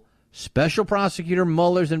until Special Prosecutor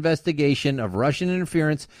Mueller's investigation of Russian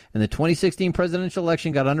interference in the 2016 presidential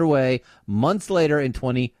election got underway months later in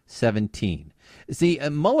 2017. See,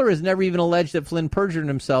 Mueller has never even alleged that Flynn perjured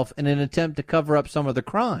himself in an attempt to cover up some of the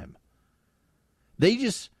crime. They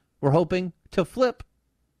just were hoping to flip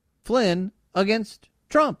Flynn against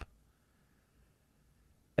Trump.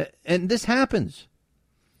 And this happens.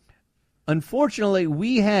 Unfortunately,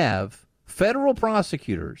 we have federal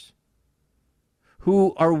prosecutors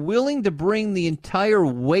who are willing to bring the entire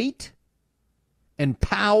weight and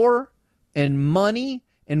power and money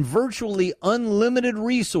and virtually unlimited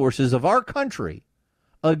resources of our country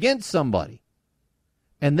against somebody.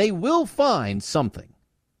 And they will find something.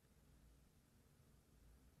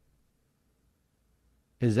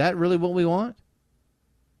 Is that really what we want?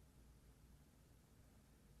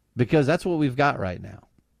 Because that's what we've got right now.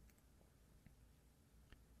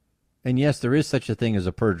 And yes, there is such a thing as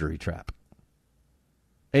a perjury trap.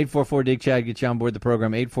 844-DIG-CHAT, get you on board the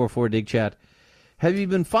program, 844-DIG-CHAT. Have you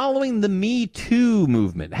been following the Me Too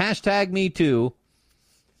movement? Hashtag Me Too.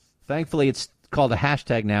 Thankfully, it's called a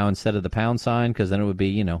hashtag now instead of the pound sign, because then it would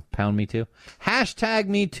be, pound me too. Hashtag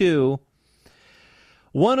Me Too.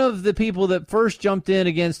 One of the people that first jumped in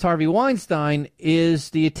against Harvey Weinstein is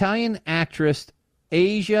the Italian actress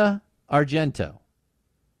Asia Argento.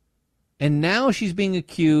 And now she's being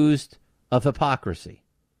accused of hypocrisy.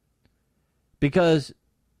 Because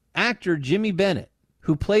actor Jimmy Bennett,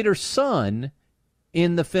 who played her son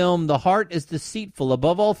in the film The Heart is Deceitful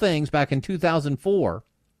Above All Things back in 2004,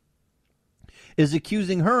 is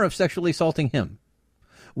accusing her of sexually assaulting him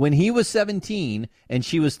when he was 17 and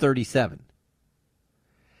she was 37.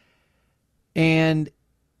 And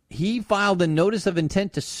he filed a notice of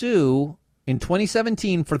intent to sue in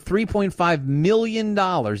 2017 for $3.5 million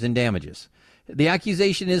in damages. The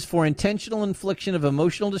accusation is for intentional infliction of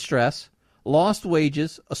emotional distress, lost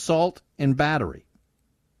wages, assault, and battery.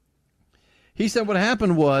 He said what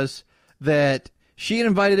happened was that she had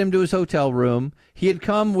invited him to his hotel room. He had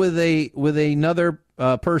come with another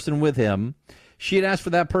person with him. She had asked for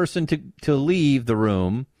that person to leave the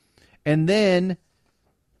room, and then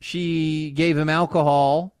she gave him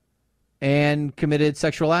alcohol and committed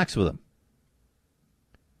sexual acts with him.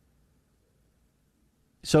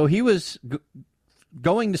 So he was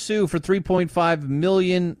going to sue for $3.5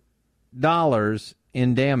 million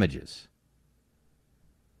in damages.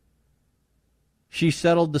 She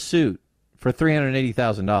settled the suit for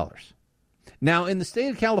 $380,000. Now, in the state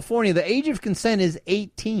of California, the age of consent is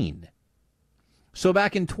 18. So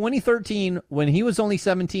back in 2013, when he was only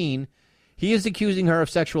 17, he is accusing her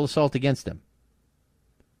of sexual assault against him.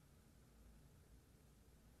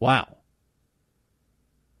 Wow.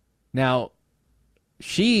 Now,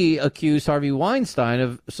 she accused Harvey Weinstein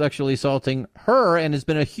of sexually assaulting her and has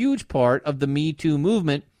been a huge part of the Me Too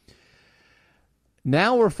movement.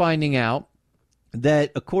 Now we're finding out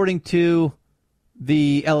that, according to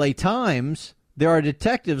the LA Times, there are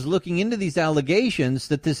detectives looking into these allegations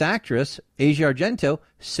that this actress, Asia Argento,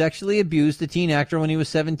 sexually abused a teen actor when he was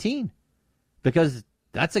 17. Because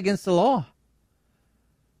that's against the law.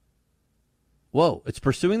 Whoa, it's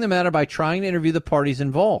pursuing the matter by trying to interview the parties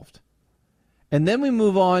involved. And then we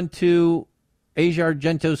move on to Asia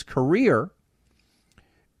Argento's career.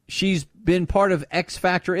 She's been part of X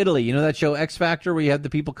Factor Italy. You know that show X Factor where you have the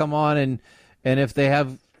people come on and if they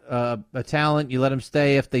have a talent, you let them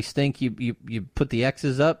stay. If they stink, you put the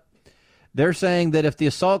X's up. They're saying that if the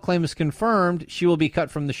assault claim is confirmed, she will be cut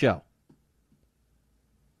from the show.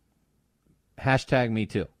 Hashtag Me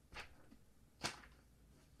Too.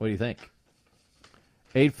 What do you think?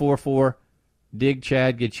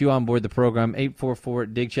 844-DIG-CHAT gets you on board the program.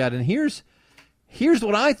 844-DIG-CHAT. And here's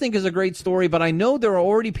what I think is a great story, but I know there are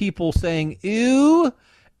already people saying, ew,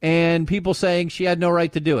 and people saying she had no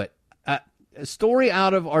right to do it. A story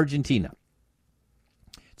out of Argentina.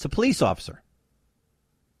 It's a police officer.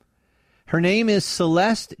 Her name is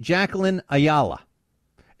Celeste Jacqueline Ayala,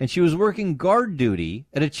 and she was working guard duty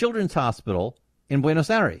at a children's hospital in Buenos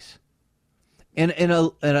Aires. And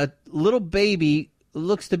a little baby,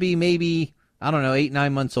 looks to be maybe, 8,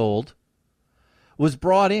 9 months old, was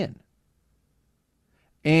brought in.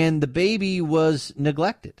 And the baby was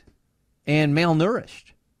neglected and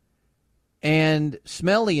malnourished and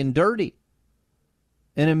smelly and dirty.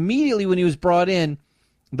 And immediately when he was brought in,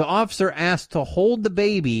 the officer asked to hold the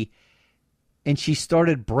baby, and she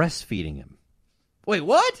started breastfeeding him. Wait,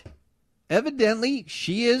 what? evidently,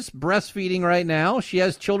 she is breastfeeding right now. She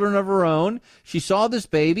has children of her own. She saw this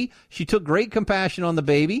baby. She took great compassion on the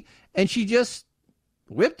baby, and she just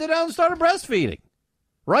whipped it out and started breastfeeding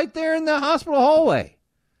right there in the hospital hallway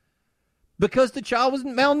because the child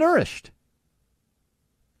wasn't malnourished.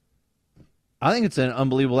 I think it's an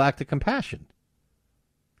unbelievable act of compassion.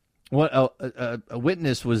 What a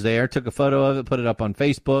witness was there, took a photo of it, put it up on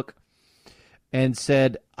Facebook, and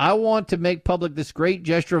said, I want to make public this great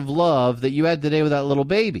gesture of love that you had today with that little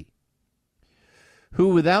baby, who,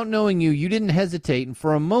 without knowing you, you didn't hesitate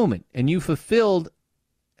for a moment, and you fulfilled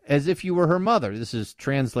as if you were her mother. This is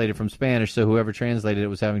translated from Spanish, so whoever translated it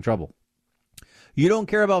was having trouble. You don't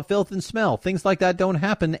care about filth and smell. Things like that don't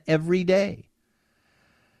happen every day.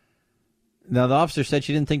 Now, the officer said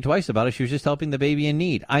she didn't think twice about it. She was just helping the baby in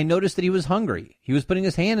need. I noticed that he was hungry. He was putting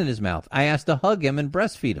his hand in his mouth. I asked to hug him and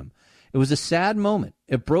breastfeed him. It was a sad moment.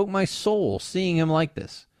 It broke my soul seeing him like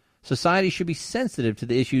this. Society should be sensitive to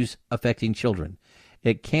the issues affecting children.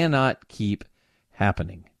 It cannot keep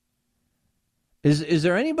happening. Is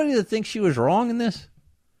there anybody that thinks she was wrong in this?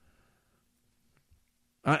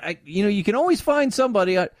 You can always find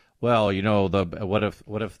somebody. What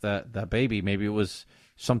if that baby, maybe it was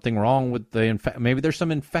something wrong with maybe there's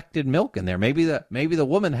some infected milk in there. Maybe the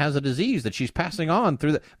woman has a disease that she's passing on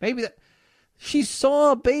through she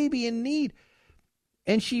saw a baby in need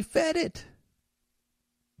and she fed it.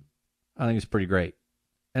 I think it's pretty great.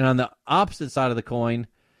 And on the opposite side of the coin,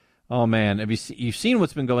 oh man, you've seen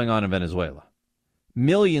what's been going on in Venezuela.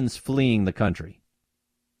 Millions fleeing the country.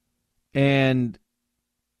 And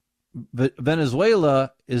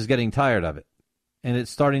Venezuela is getting tired of it. And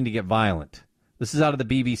it's starting to get violent. This is out of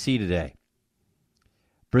the BBC today.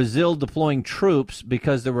 Brazil deploying troops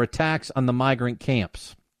because there were attacks on the migrant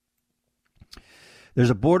camps. There's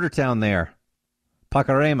a border town there,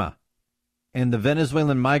 Pacarema, and the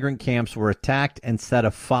Venezuelan migrant camps were attacked and set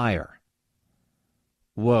afire.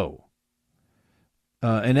 Whoa.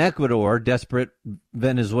 In Ecuador, desperate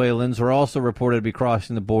Venezuelans were also reported to be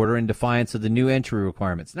crossing the border in defiance of the new entry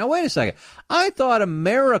requirements. Now, wait a second. I thought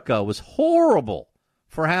America was horrible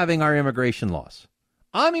for having our immigration laws.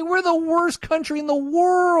 I mean, we're the worst country in the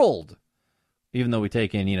world. Even though we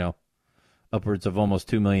take in, upwards of almost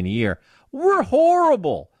 2 million a year. We're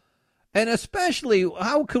horrible. And especially,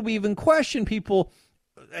 how could we even question people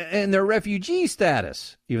and their refugee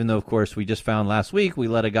status? Even though, of course, we just found last week we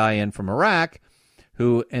let a guy in from Iraq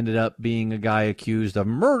who ended up being a guy accused of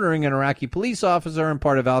murdering an Iraqi police officer and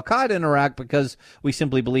part of al-Qaeda in Iraq because we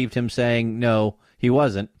simply believed him saying, no, he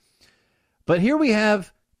wasn't. But here we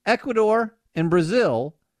have Ecuador and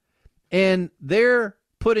Brazil, and they're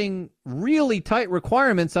putting really tight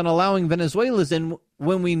requirements on allowing Venezuelans in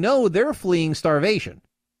when we know they're fleeing starvation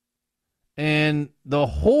and the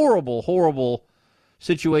horrible, horrible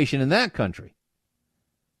situation in that country.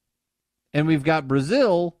 And we've got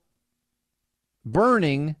Brazil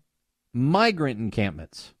burning migrant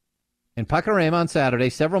encampments. In Pacarema on Saturday,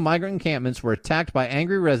 several migrant encampments were attacked by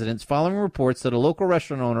angry residents following reports that a local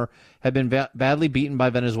restaurant owner had been badly beaten by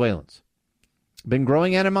Venezuelans. Been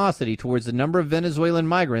growing animosity towards the number of Venezuelan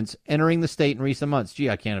migrants entering the state in recent months. Gee,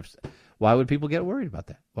 why would people get worried about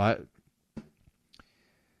that? Why?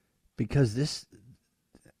 Because this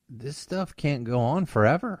stuff can't go on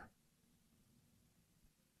forever.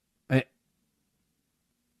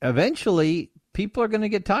 Eventually, people are going to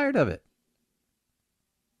get tired of it.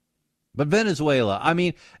 But Venezuela, I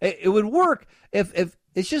mean, it would work if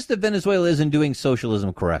it's just that Venezuela isn't doing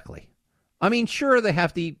socialism correctly. I mean, sure, they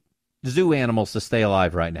have to eat zoo animals to stay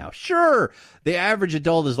alive right now. Sure, the average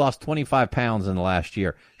adult has lost 25 pounds in the last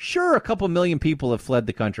year. Sure, a couple million people have fled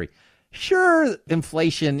the country. Sure,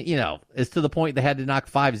 inflation, is to the point they had to knock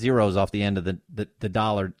 5 zeros off the end of the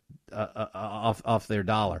dollar, off their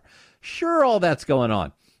dollar. Sure, all that's going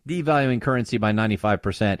on. Devaluing currency by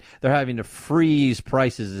 95%. They're having to freeze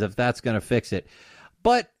prices as if that's going to fix it.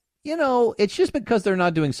 But, it's just because they're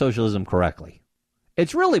not doing socialism correctly.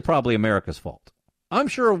 It's really probably America's fault. I'm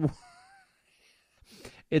sure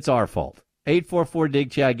it's our fault.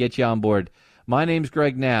 844-DIG-CHAD, get you on board. My name's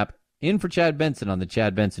Greg Knapp, in for Chad Benson on The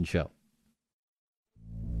Chad Benson Show.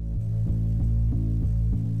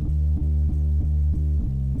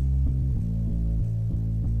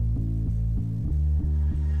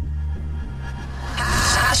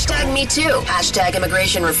 Hashtag me too. Hashtag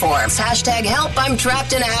immigration reforms. Hashtag help. I'm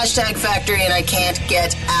trapped in a hashtag factory and I can't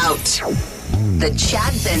get out. The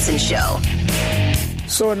Chad Benson Show.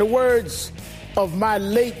 So in the words of my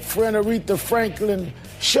late friend Aretha Franklin,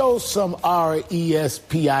 show some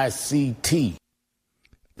RESPICT.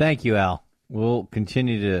 Thank you, Al. We'll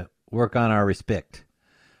continue to work on our respect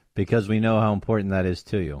because we know how important that is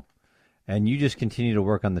to you. and you just continue to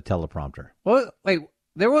work on the teleprompter. Well, wait,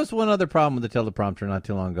 there was one other problem with the teleprompter not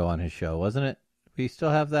too long ago on his show, wasn't it? We still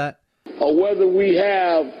have that? Or whether we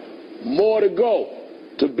have more to go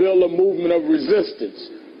to build a movement of resistance,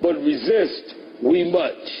 but resist we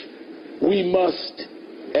much. We must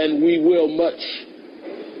and we will much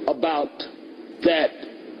about that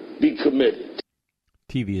be committed.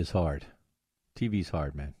 TV is hard. TV's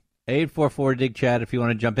hard, man. 844-DIG-CHAD if you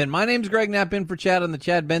want to jump in. My name's Greg Knapp, in for Chad on the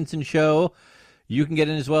Chad Benson Show. You can get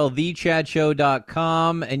in as well,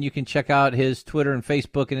 thechadshow.com, and you can check out his Twitter and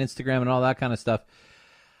Facebook and Instagram and all that kind of stuff.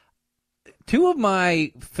 Two of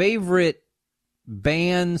my favorite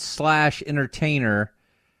bands/entertainer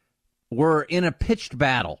were in a pitched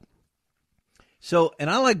battle. So, and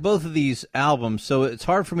I like both of these albums, so it's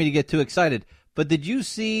hard for me to get too excited. But did you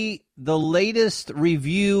see the latest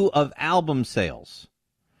review of album sales?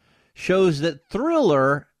 Shows that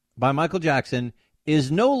Thriller by Michael Jackson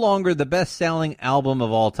is no longer the best-selling album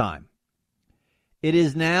of all time. It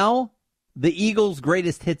is now the Eagles'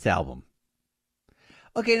 greatest hits album.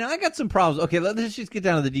 Okay, now I got some problems. Okay, let's just get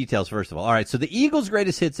down to the details first of all. All right, so the Eagles'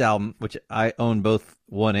 greatest hits album, which I own both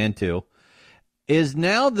 1 and 2, is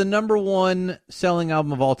now the number 1 selling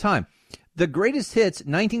album of all time. The greatest hits,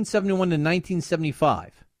 1971 to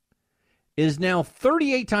 1975, is now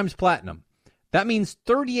 38 times platinum. That means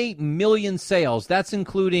 38 million sales. That's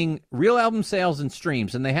including real album sales and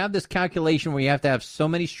streams. And they have this calculation where you have to have so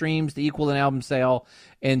many streams to equal an album sale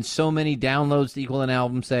and so many downloads to equal an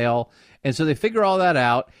album sale. And so they figure all that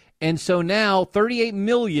out. And so now 38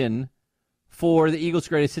 million for the Eagles'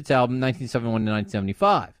 Greatest Hits album, 1971 to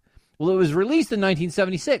 1975. Well, it was released in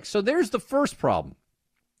 1976. So there's the first problem.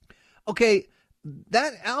 Okay,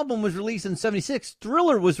 that album was released in 76.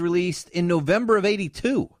 Thriller was released in November of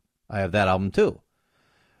 82. I have that album, too.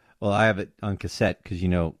 Well, I have it on cassette because, you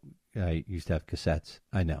know, I used to have cassettes.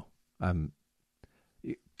 I know.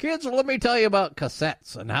 Kids, let me tell you about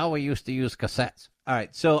cassettes and how we used to use cassettes. All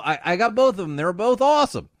right, so I got both of them. They were both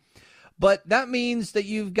awesome. But that means that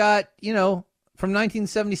you've got, you know, from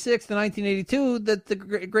 1976 to 1982 that the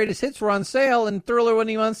greatest hits were on sale and Thriller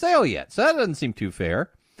wasn't even on sale yet. So that doesn't seem too fair.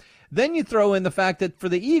 Then you throw in the fact that for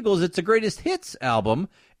the Eagles, it's a greatest hits album,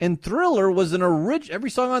 and Thriller was an original. Every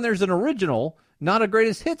song on there is an original, not a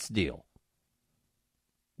greatest hits deal.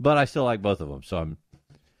 But I still like both of them, so I'm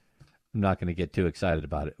not going to get too excited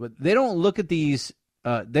about it. But they don't look at these.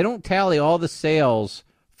 They don't tally all the sales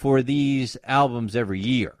for these albums every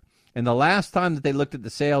year. And the last time that they looked at the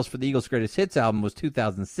sales for the Eagles' greatest hits album was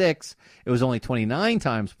 2006. It was only 29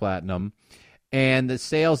 times platinum. And the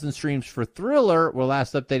sales and streams for Thriller were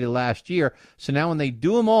last updated last year. So now when they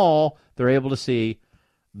do them all, they're able to see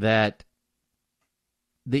that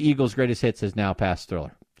the Eagles' greatest hits has now passed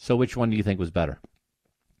Thriller. So which one do you think was better?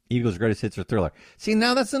 Eagles' greatest hits or Thriller? See,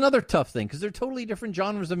 now that's another tough thing because they're totally different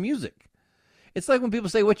genres of music. It's like when people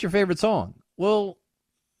say, what's your favorite song? Well,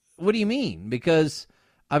 what do you mean? Because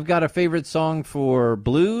I've got a favorite song for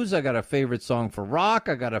blues. I got a favorite song for rock.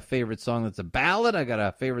 I got a favorite song that's a ballad. I got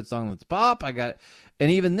a favorite song that's pop. And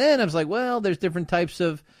even then I was like, well, there's different types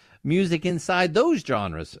of music inside those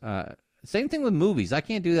genres. Same thing with movies. I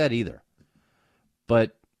can't do that either.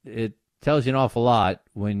 But it tells you an awful lot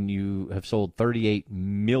when you have sold 38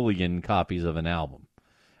 million copies of an album.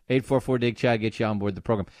 844-DIG-CHAD gets you on board the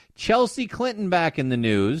program. Chelsea Clinton back in the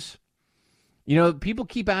news. You know, people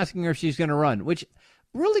keep asking her if she's going to run, which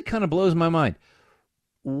really kind of blows my mind.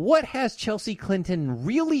 What has Chelsea Clinton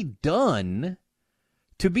really done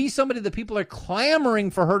to be somebody that people are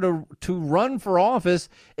clamoring for her to run for office,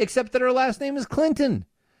 except that her last name is Clinton?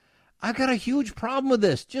 I've got a huge problem with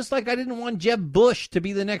this, just like I didn't want Jeb Bush to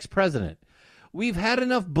be the next president. We've had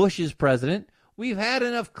enough Bush's president. We've had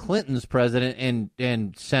enough Clinton's president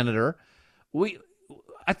and senator.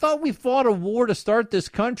 I thought we fought a war to start this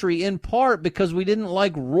country in part because we didn't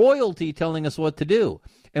like royalty telling us what to do.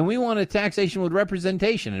 And we wanted taxation with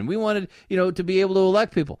representation. And we wanted, to be able to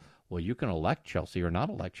elect people. Well, you can elect Chelsea or not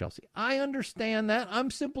elect Chelsea. I understand that. I'm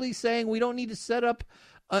simply saying we don't need to set up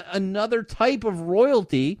another type of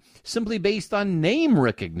royalty simply based on name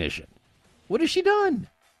recognition. What has she done?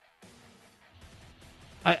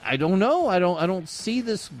 I don't know. I don't see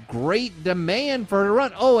this great demand for her to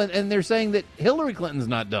run. Oh, and they're saying that Hillary Clinton's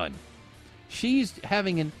not done. She's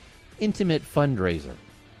having an intimate fundraiser.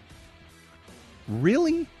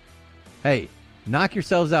 Really? Hey, knock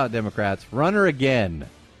yourselves out, Democrats. Run her again.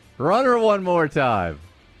 Run her one more time.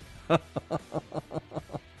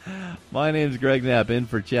 My name's Greg Knapp, in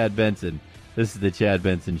for Chad Benson. This is the Chad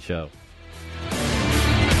Benson Show.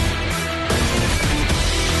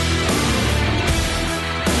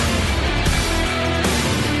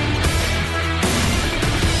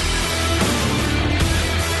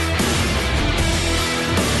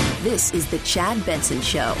 This is The Chad Benson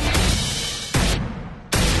Show.